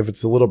ant, if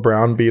it's a little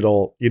brown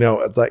beetle,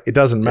 it's like, it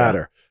doesn't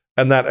matter.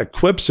 And that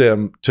equips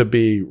him to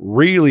be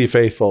really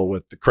faithful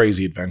with the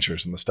crazy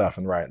adventures and the stuff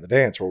and Riot and the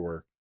Dance,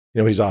 where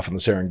he's off in the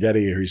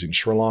Serengeti, or he's in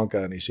Sri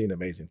Lanka and he's seen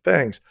amazing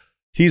things.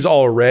 He's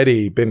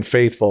already been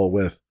faithful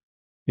with,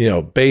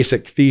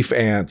 basic thief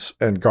ants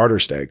and garter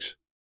snakes,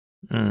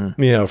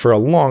 for a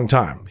long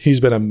time. He's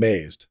been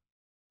amazed,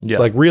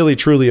 like really,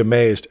 truly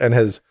amazed, and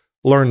has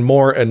learned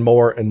more and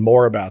more and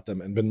more about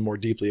them and been more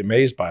deeply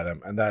amazed by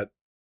them. And that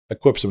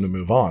equips him to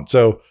move on.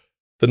 So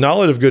the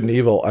knowledge of good and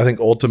evil, I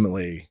think,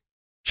 ultimately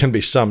can be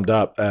summed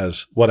up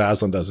as what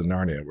Aslan does in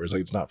Narnia, where it's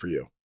like, it's not for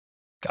you.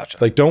 Gotcha.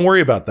 Like, don't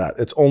worry about that.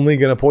 It's only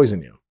going to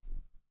poison you.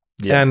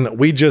 Yeah. And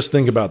we just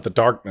think about the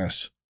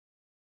darkness,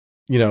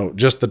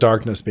 just the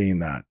darkness being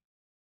that.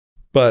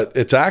 But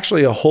it's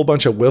actually a whole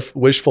bunch of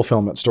wish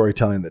fulfillment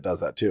storytelling that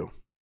does that too.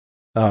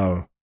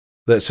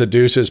 That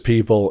seduces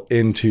people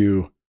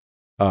into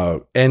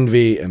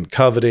envy and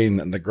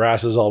coveting, and the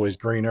grass is always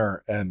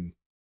greener, and,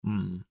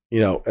 and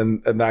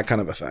that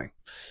kind of a thing.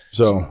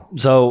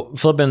 So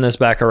flipping this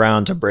back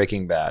around to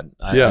Breaking Bad,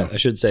 I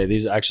should say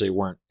these actually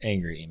weren't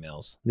angry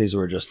emails. These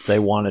were just they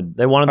wanted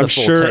the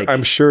full take.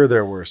 I'm sure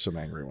there were some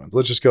angry ones.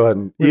 Let's just go ahead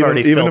and even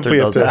if we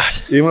have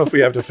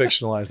to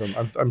fictionalize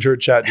them, I'm sure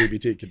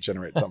ChatGPT could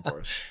generate some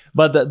for us.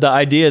 But the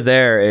idea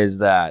there is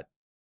that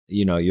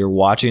you're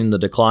watching the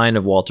decline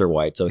of Walter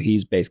White, so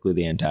he's basically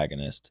the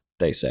antagonist,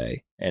 they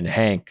say, and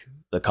Hank,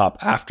 the cop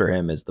after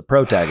him, is the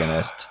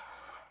protagonist.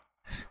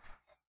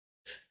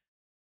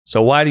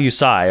 So why do you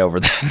sigh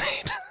over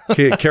that,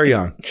 Nate? Carry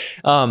on.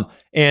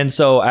 And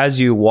so as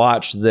you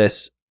watch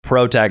this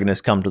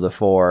protagonist come to the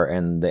fore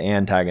and the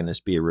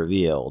antagonist be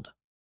revealed,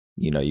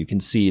 you can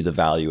see the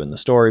value in the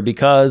story,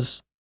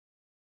 because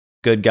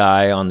good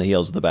guy on the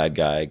heels of the bad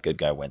guy, good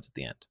guy wins at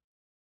the end.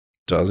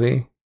 Does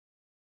he?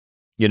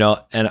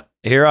 And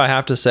here I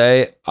have to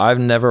say, I've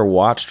never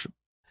watched.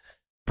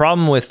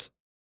 Problem with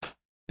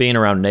being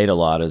around Nate a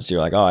lot is you're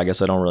like, oh, I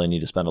guess I don't really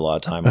need to spend a lot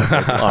of time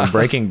on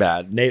Breaking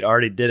Bad. Nate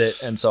already did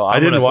it, and so I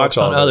didn't watch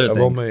all other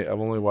things. I've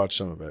only watched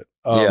some of it.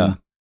 I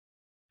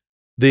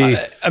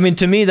mean,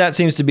 to me, that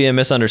seems to be a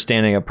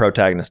misunderstanding of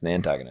protagonist and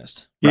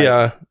antagonist. Right?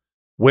 Yeah.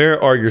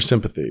 Where are your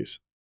sympathies?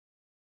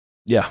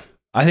 Yeah,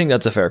 I think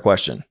that's a fair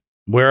question.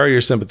 Where are your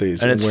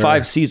sympathies? And it's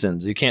 5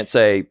 seasons. You can't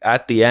say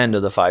at the end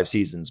of the 5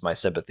 seasons, my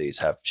sympathies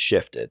have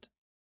shifted.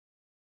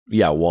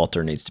 Yeah,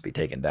 Walter needs to be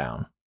taken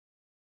down.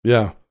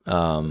 Yeah.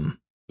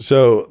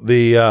 So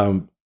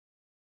the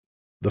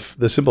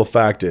simple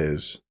fact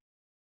is,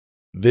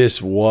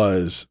 this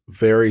was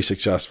very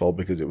successful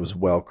because it was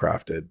well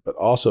crafted, but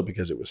also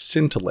because it was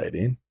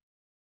scintillating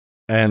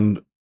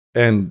and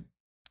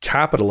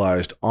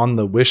capitalized on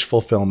the wish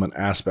fulfillment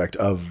aspect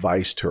of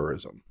vice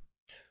tourism.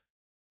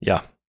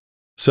 Yeah.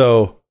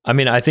 So, I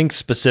mean, I think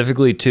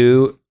specifically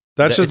too,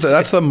 that's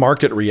the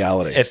market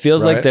reality. It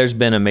feels like there's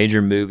been a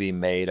major movie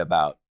made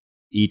about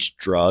each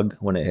drug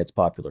when it hits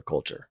popular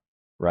culture.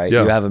 Right, you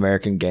have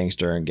American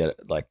Gangster and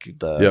get like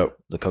the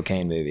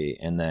cocaine movie,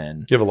 and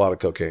then you have a lot of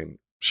cocaine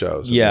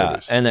shows.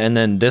 And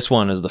then this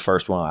one is the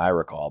first one I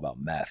recall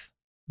about meth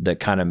that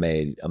kind of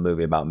made a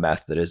movie about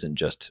meth that isn't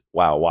just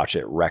watch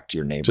it wrecked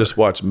your neighbor. Just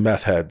watch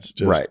meth heads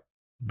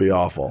be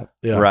awful.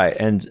 Yeah, right.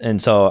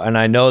 And so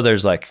I know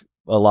there's like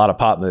a lot of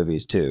pop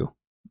movies too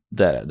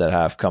that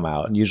have come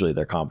out, and usually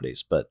they're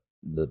comedies, but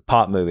the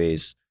pop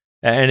movies,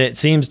 and it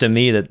seems to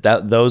me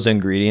that those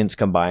ingredients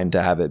combine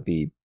to have it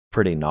be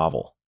pretty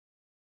novel.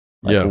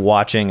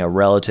 Watching a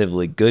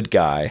relatively good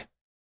guy,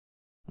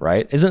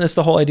 right? Isn't this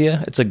the whole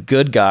idea? It's a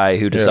good guy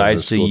who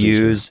decides to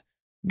use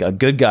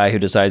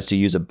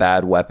a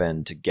bad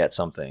weapon to get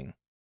something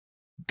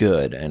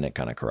good, and it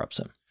kind of corrupts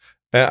him.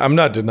 I'm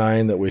not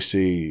denying that we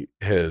see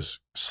his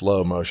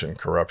slow motion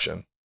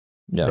corruption.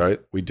 Yeah. Right?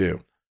 We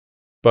do.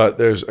 But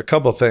there's a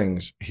couple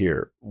things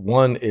here.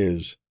 One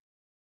is,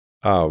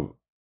 it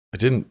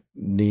didn't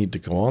need to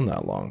go on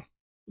that long.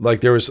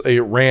 Like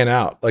it ran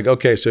out. Like,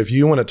 okay, so if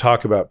you want to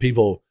talk about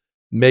people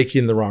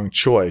making the wrong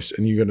choice,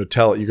 and you're going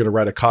to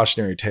write a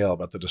cautionary tale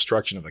about the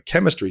destruction of a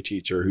chemistry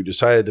teacher who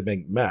decided to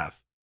make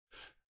meth.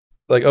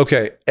 Like,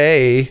 okay,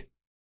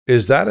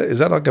 is that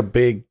like a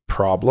big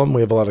problem?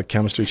 We have a lot of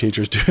chemistry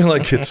teachers doing,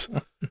 like, it's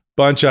a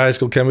bunch of high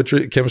school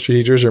chemistry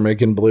teachers are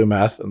making blue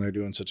meth, and they're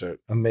doing such an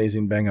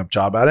amazing bang up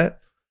job at it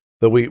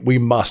that we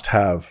must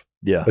have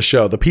a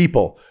show. The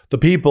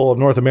people of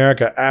North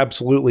America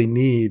absolutely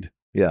need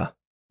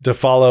to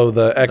follow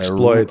the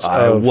exploits.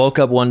 I woke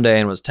up one day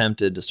and was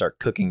tempted to start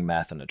cooking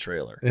meth in a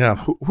trailer.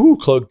 Yeah,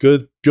 Claude,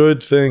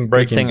 good thing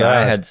Breaking Bad.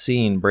 I had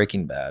seen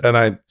Breaking Bad, and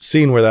I'd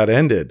seen where that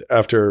ended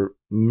after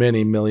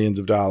many millions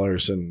of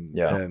dollars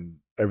and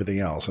everything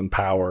else and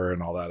power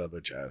and all that other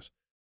jazz.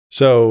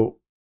 So,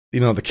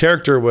 the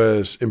character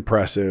was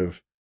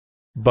impressive,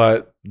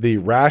 but the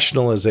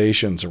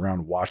rationalizations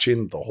around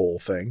watching the whole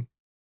thing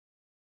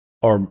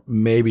are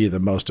maybe the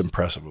most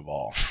impressive of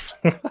all.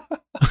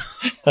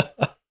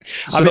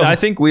 I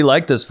think we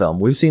like this film.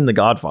 We've seen The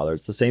Godfather.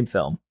 It's the same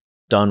film,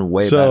 done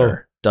way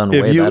better.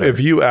 Better. If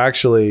you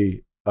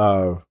actually,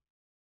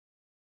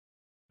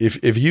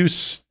 if you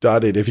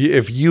studied,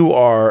 if you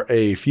are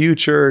a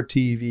future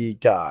TV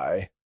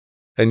guy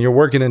and you're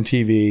working in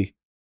TV,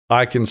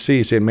 I can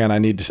see saying, man, I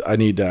need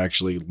to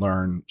actually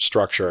learn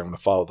structure. I'm going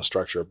to follow the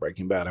structure of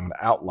Breaking Bad. I'm going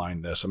to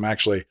outline this.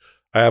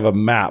 I have a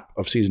map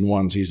of season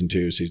 1, season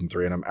 2, season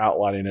 3, and I'm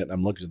outlining it and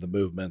I'm looking at the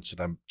movements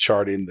and I'm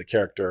charting the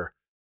character.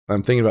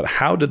 I'm thinking about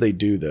how did they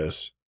do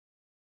this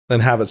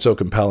and have it so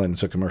compelling and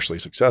so commercially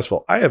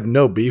successful. I have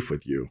no beef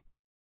with you.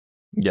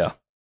 Yeah.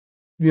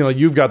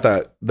 You've got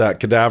that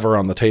cadaver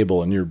on the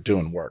table and you're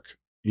doing work.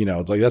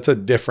 It's like, that's a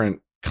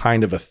different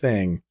kind of a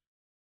thing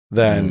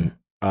than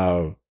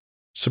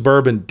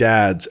suburban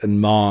dads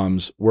and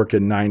moms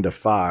working 9 to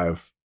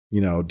 5.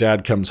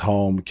 Dad comes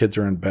home, kids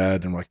are in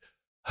bed, and I'm like,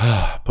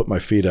 put my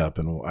feet up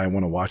and I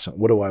want to watch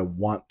something. What do I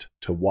want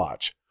to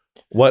watch?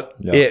 What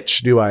itch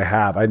do I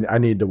have? I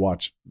need to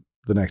watch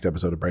the next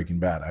episode of Breaking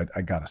Bad.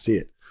 I got to see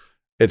it.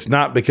 It's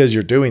not because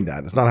you're doing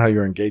that. It's not how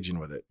you're engaging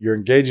with it. You're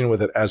engaging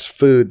with it as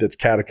food that's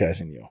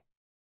catechizing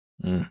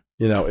you.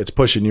 It's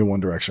pushing you one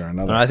direction or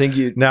another. I think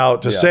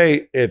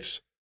say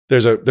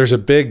there's a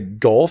big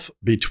gulf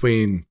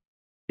between,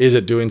 is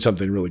it doing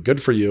something really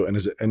good for you and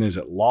is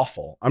it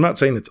lawful? I'm not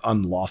saying it's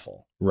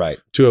unlawful, right,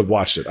 to have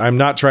watched it. I'm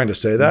not trying to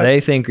say that. They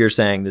think you're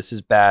saying this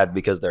is bad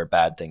because there are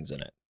bad things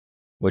in it,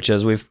 which,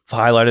 as we've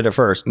highlighted at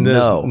first,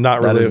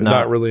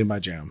 not really my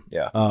jam.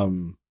 Yeah.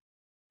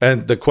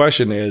 And the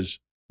question is,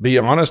 be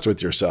honest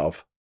with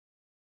yourself.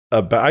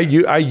 I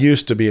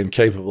used to be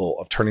incapable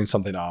of turning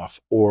something off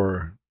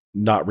or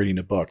not reading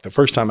a book. The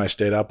first time I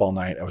stayed up all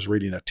night, I was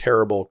reading a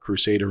terrible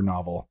Crusader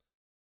novel,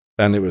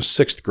 and it was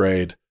 6th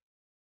grade.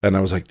 And I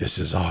was like, this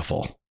is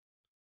awful.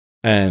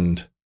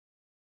 And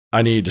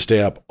I needed to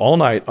stay up all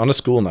night on a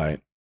school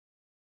night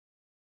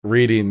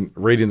reading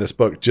this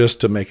book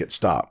just to make it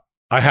stop.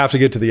 I have to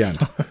get to the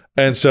end.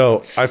 And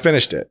so I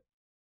finished it.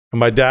 And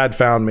my dad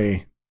found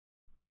me.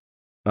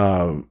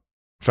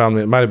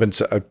 It might have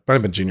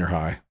been junior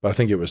high, but I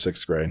think it was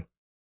 6th grade.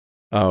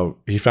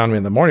 He found me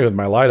in the morning with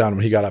my light on him.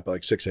 He got up at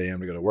like 6 a.m.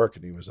 to go to work,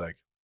 and he was like,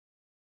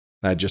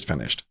 I had just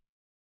finished.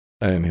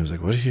 And he was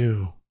like, what are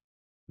you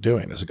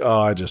doing? I was like,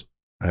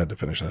 I had to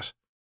finish this.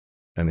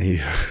 And he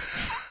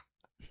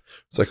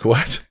was like,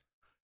 what?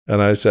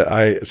 And I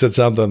said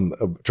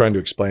something trying to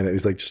explain it.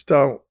 He's like, just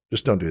don't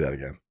do that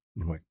again.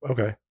 I'm like,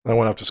 okay. And I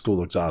went off to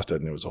school exhausted,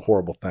 and it was a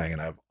horrible thing.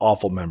 And I have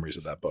awful memories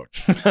of that book.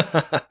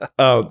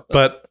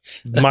 But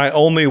my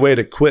only way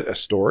to quit a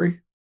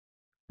story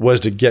was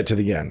to get to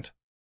the end.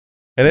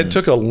 And it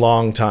took a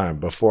long time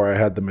before I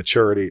had the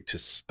maturity to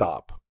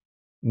stop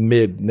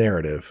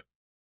mid-narrative.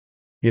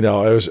 It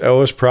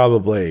was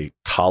probably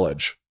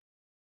college,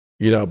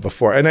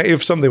 before. And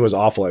if something was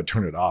awful, I'd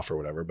turn it off or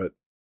whatever. But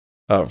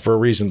for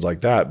reasons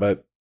like that.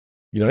 But,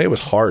 it was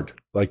hard,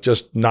 like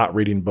just not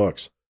reading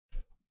books.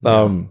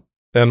 And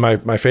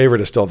my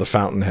favorite is still The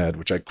Fountainhead,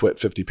 which I quit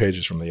 50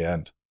 pages from the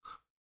end.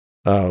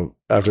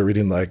 After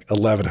reading like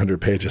 1,100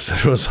 pages,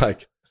 it was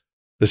like,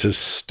 this is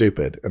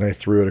stupid. And I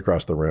threw it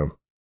across the room.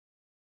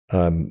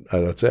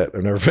 That's it.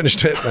 I've never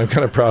finished it. I'm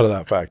kind of proud of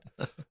that fact.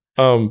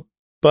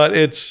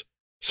 But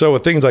so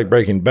with things like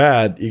Breaking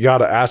Bad, you got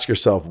to ask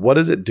yourself, what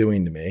is it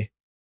doing to me?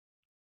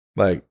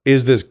 Like,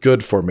 is this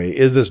good for me?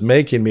 Is this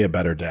making me a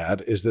better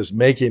dad? Is this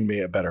making me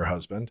a better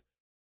husband?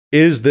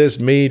 Is this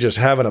me just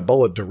having a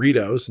bowl of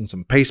Doritos and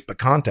some paste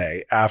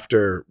picante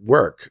after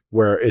work,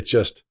 where it's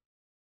just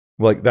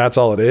like, that's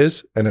all it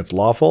is, and it's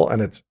lawful,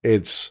 and it's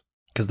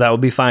because that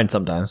would be fine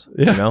sometimes.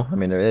 Yeah.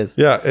 There is.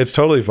 Yeah, it's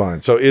totally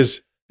fine. So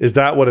is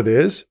that what it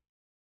is?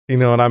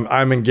 And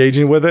I'm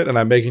engaging with it, and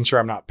I'm making sure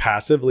I'm not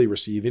passively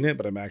receiving it,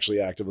 but I'm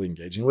actually actively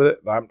engaging with it.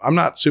 I'm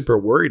not super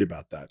worried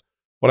about that.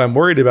 What I'm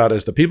worried about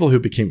is the people who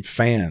became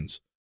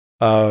fans.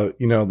 Like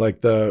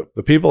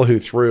the people who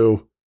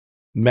threw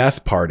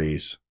meth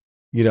parties.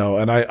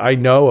 And I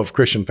know of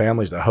Christian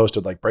families that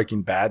hosted like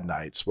Breaking Bad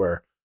nights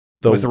where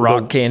with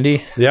rock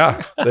candy.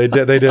 Yeah, they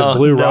did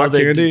blue rock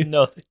candy.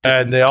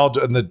 And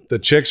the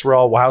chicks were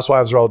all,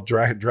 housewives were all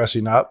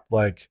dressing up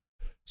like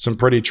some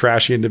pretty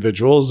trashy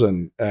individuals,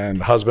 and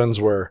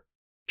husbands were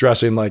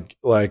dressing like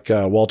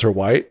Walter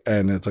White.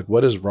 And it's like,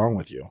 what is wrong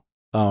with you?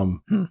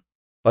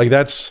 Like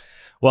that's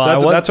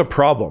a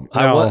problem.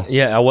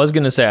 I was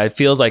going to say, it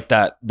feels like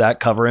that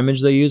cover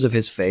image they use of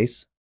his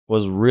face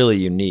was really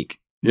unique.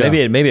 Yeah.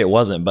 Maybe it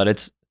wasn't,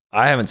 but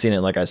I haven't seen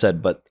it, like I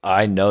said, but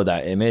I know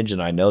that image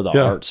and I know the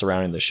art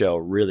surrounding the show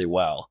really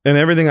well. And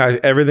everything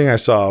I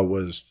saw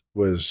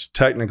was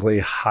technically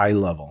high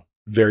level,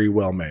 very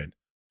well made.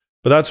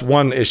 But that's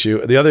one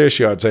issue. The other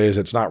issue I'd say is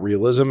it's not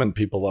realism, and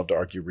people love to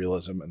argue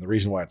realism. And the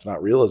reason why it's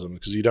not realism is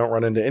because you don't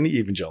run into any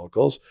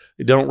evangelicals.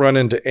 You don't run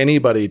into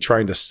anybody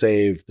trying to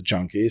save the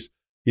junkies.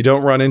 You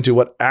don't run into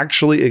what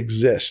actually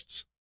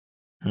exists.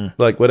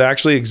 Like what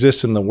actually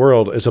exists in the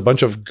world is a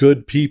bunch of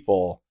good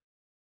people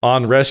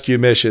on rescue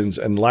missions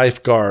and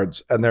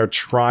lifeguards, and they're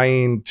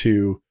trying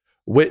to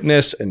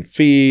witness and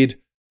feed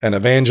and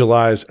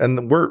evangelize.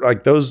 And we're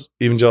like, those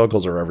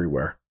evangelicals are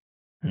everywhere.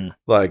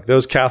 Like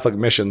those Catholic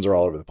missions are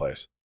all over the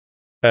place,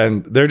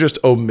 and they're just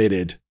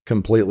omitted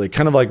completely,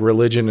 kind of like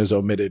religion is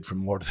omitted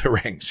from Lord of the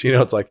Rings. You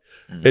know, it's like,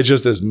 it's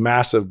just this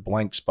massive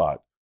blank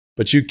spot,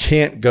 but you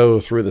can't go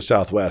through the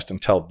Southwest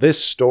and tell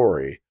this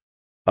story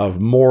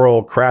of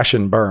moral crash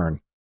and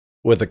burn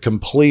with a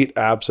complete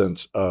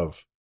absence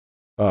of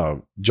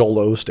Joel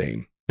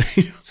Osteen.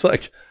 It's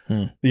like,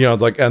 you know,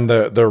 like, and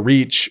the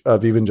reach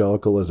of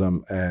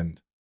evangelicalism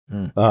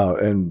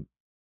and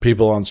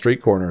people on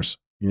street corners,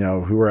 you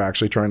know, who are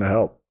actually trying to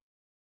help.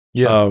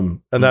 Yeah.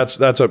 And that's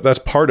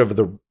part of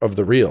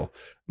the real.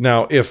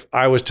 Now, if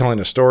I was telling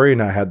a story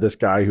and I had this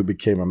guy who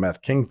became a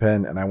meth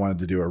kingpin and I wanted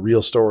to do a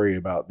real story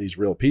about these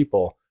real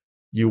people,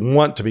 you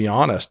want to be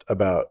honest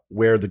about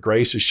where the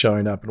grace is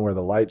showing up and where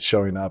the light's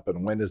showing up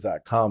and when does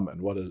that come and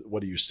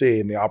what do you see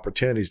and the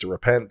opportunities to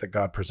repent that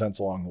God presents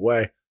along the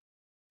way.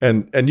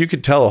 And you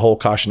could tell a whole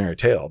cautionary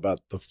tale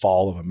about the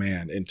fall of a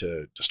man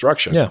into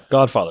destruction. Yeah,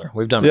 Godfather.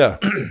 We've done it. Yeah.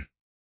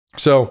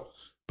 So,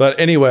 but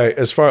anyway,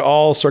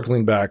 all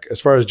circling back, as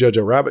far as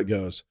Jojo Rabbit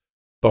goes,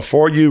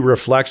 before you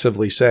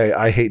reflexively say,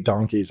 I hate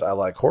donkeys, I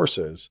like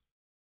horses,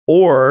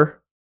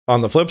 or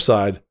on the flip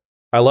side,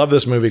 I love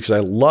this movie because I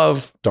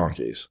love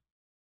donkeys.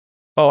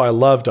 Oh, I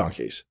love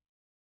donkeys.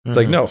 It's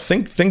like, no,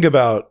 think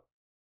about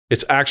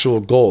its actual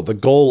goal, the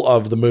goal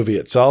of the movie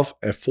itself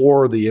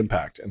for the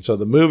impact. And so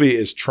the movie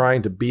is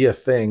trying to be a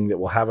thing that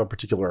will have a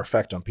particular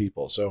effect on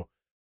people. So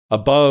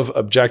above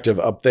objective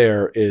up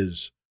there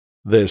is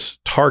this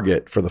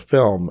target for the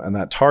film. And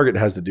that target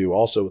has to do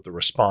also with the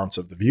response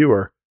of the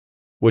viewer,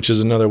 which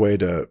is another way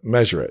to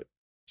measure it.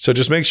 So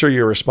just make sure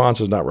your response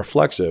is not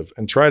reflexive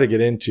and try to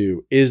get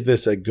into, is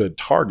this a good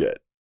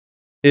target?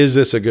 Is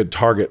this a good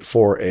target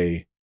for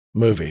a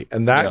movie?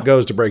 And that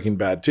goes to Breaking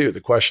Bad too. The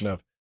question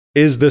of,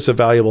 is this a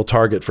valuable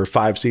target for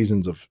 5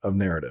 seasons of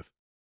narrative?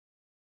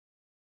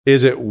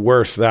 Is it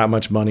worth that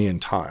much money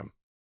and time?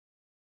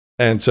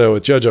 And so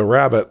with Jojo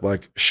Rabbit,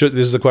 like, this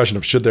is the question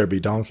of, should there be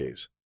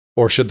donkeys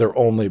or should there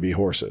only be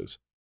horses?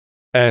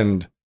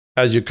 And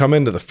as you come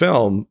into the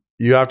film,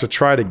 you have to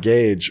try to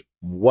gauge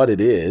what it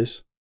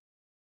is.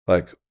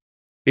 Like,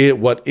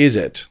 what is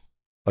it?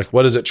 Like,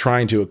 what is it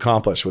trying to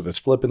accomplish with its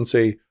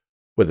flippancy,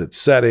 with its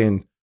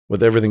setting,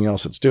 with everything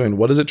else it's doing?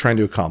 What is it trying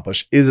to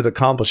accomplish? Is it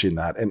accomplishing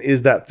that? And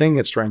is that thing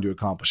it's trying to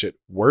accomplish it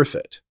worth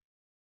it?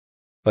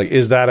 Like,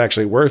 is that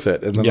actually worth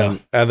it? And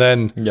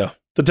then,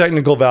 the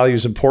technical value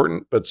is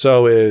important, but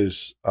so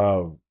is,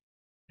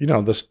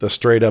 the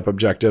straight up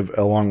objective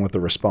along with the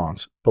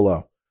response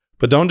below.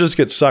 But don't just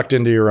get sucked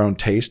into your own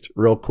taste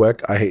real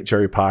quick. I hate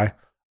cherry pie.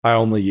 I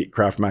only eat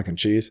Kraft mac and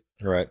cheese.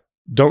 Right.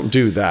 Don't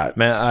do that.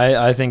 Man,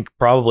 I think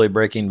probably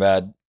Breaking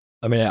Bad,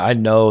 I mean, I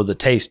know the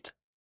taste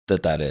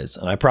that is,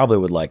 and I probably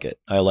would like it.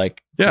 I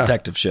like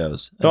detective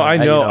shows. No,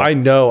 I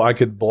know I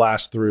could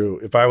blast through,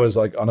 if I was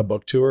like on a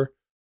book tour,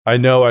 I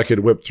know I could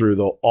whip through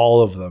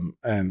all of them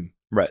and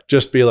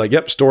just be like,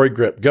 yep, story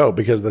grip, go,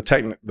 because the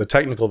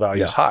technical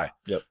value is high.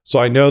 Yep. So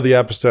I know the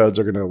episodes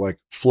are going to like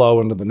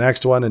flow into the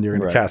next one, and you're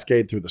going to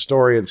cascade through the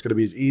story, and it's going to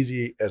be as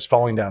easy as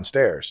falling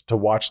downstairs to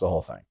watch the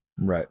whole thing.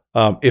 Right.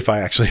 If I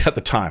actually had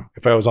the time,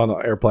 if I was on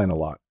an airplane a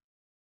lot.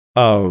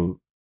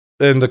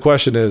 And the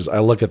question is, I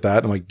look at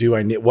that, I'm like,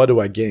 what do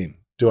I gain?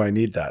 Do I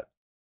need that?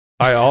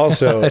 I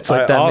also, it's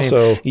like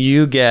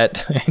you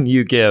get and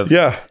you give.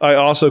 Yeah. I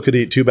also could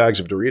eat 2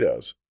 bags of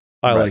Doritos.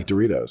 I like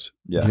Doritos.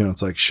 Yeah. You know,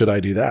 it's like, should I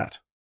do that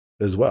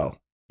as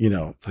well? You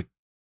know, like,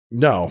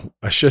 no,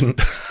 I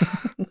shouldn't.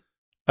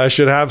 I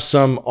should have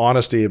some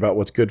honesty about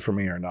what's good for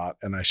me or not.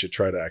 And I should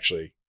try to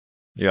actually,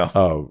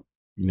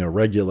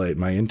 regulate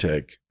my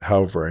intake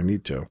however I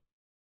need to.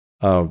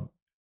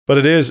 But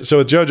it is, so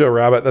with Jojo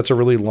Rabbit, that's a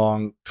really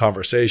long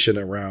conversation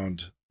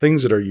around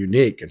things that are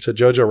unique. And so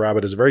Jojo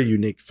Rabbit is a very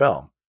unique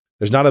film.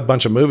 There's not a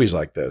bunch of movies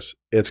like this.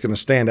 It's going to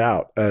stand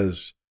out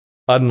as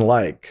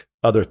unlike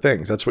other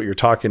things. That's what you're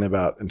talking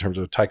about in terms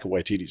of Taika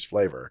Waititi's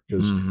flavor,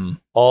 because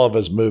all of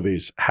his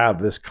movies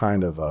have this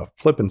kind of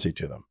flippancy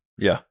to them.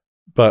 Yeah.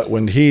 But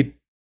when he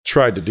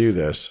tried to do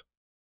this,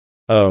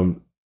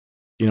 and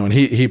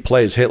he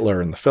plays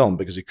Hitler in the film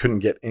because he couldn't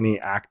get any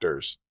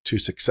actors to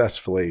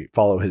successfully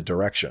follow his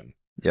direction.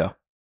 Yeah.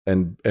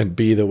 And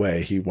be the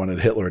way he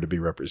wanted Hitler to be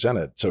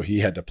represented. So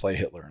he had to play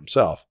Hitler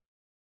himself.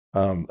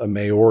 A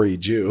Maori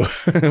Jew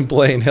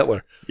playing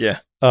Hitler. Yeah.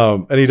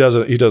 And he does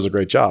a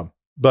great job.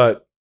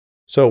 But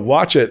so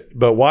watch it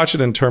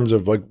in terms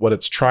of like what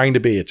it's trying to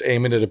be. It's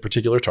aiming at a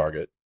particular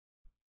target.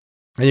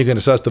 And you can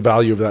assess the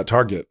value of that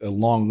target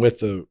along with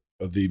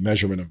the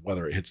measurement of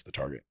whether it hits the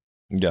target.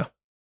 Yeah.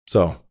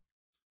 So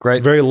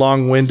great. Very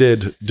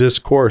long-winded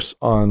discourse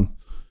on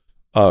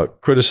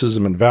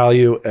criticism and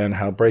value, and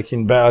how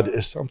Breaking Bad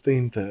is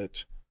something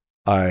that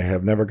I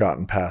have never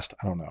gotten past.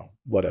 I don't know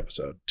what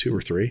episode, 2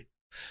 or 3.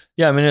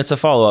 Yeah, I mean, it's a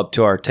follow-up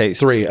to our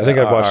taste. 3. I think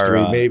I've watched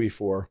 3, maybe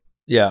 4.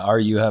 Yeah, our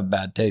You Have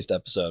Bad Taste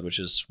episode, which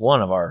is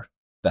one of our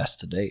best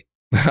to date.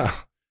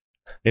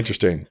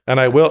 Interesting.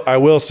 And I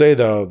will say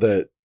though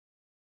that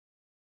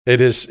it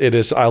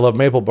is I love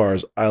maple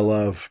bars. I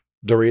love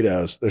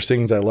Doritos. There's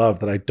things I love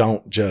that I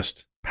don't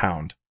just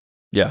pound.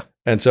 Yeah.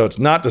 And so it's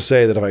not to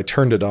say that if I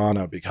turned it on,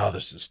 I'd be, oh,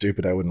 this is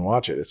stupid, I wouldn't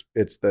watch it.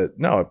 It's that,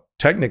 no,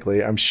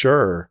 technically, I'm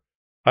sure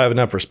I have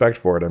enough respect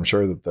for it. I'm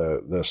sure that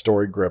the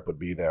story grip would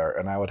be there,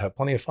 and I would have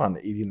plenty of fun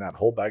eating that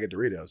whole bag of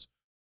Doritos.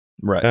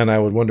 Right. And I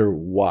would wonder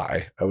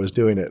why I was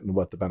doing it and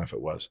what the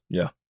benefit was.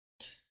 Yeah.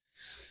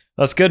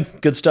 That's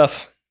good. Good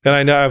stuff. And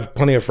I know I have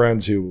plenty of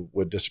friends who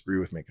would disagree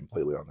with me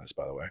completely on this,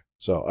 by the way.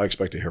 So I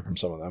expect to hear from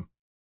some of them.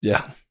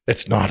 Yeah.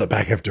 It's not a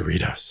bag of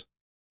Doritos.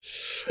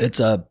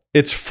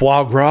 It's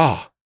foie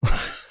gras.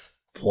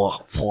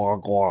 foie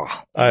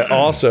gras. I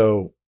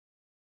also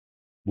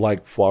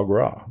like foie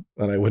gras,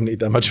 and I wouldn't eat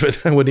that much of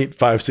it. I wouldn't eat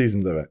 5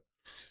 seasons of it.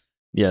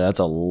 Yeah, that's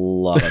a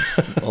lot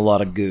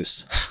of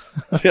goose.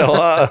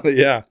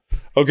 Yeah.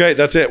 Okay,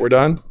 that's it. We're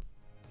done.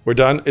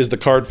 Is the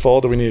card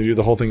full? Do we need to do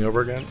the whole thing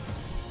over again?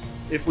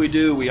 If we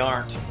do, we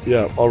aren't.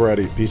 Yeah,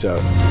 already. Peace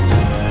out.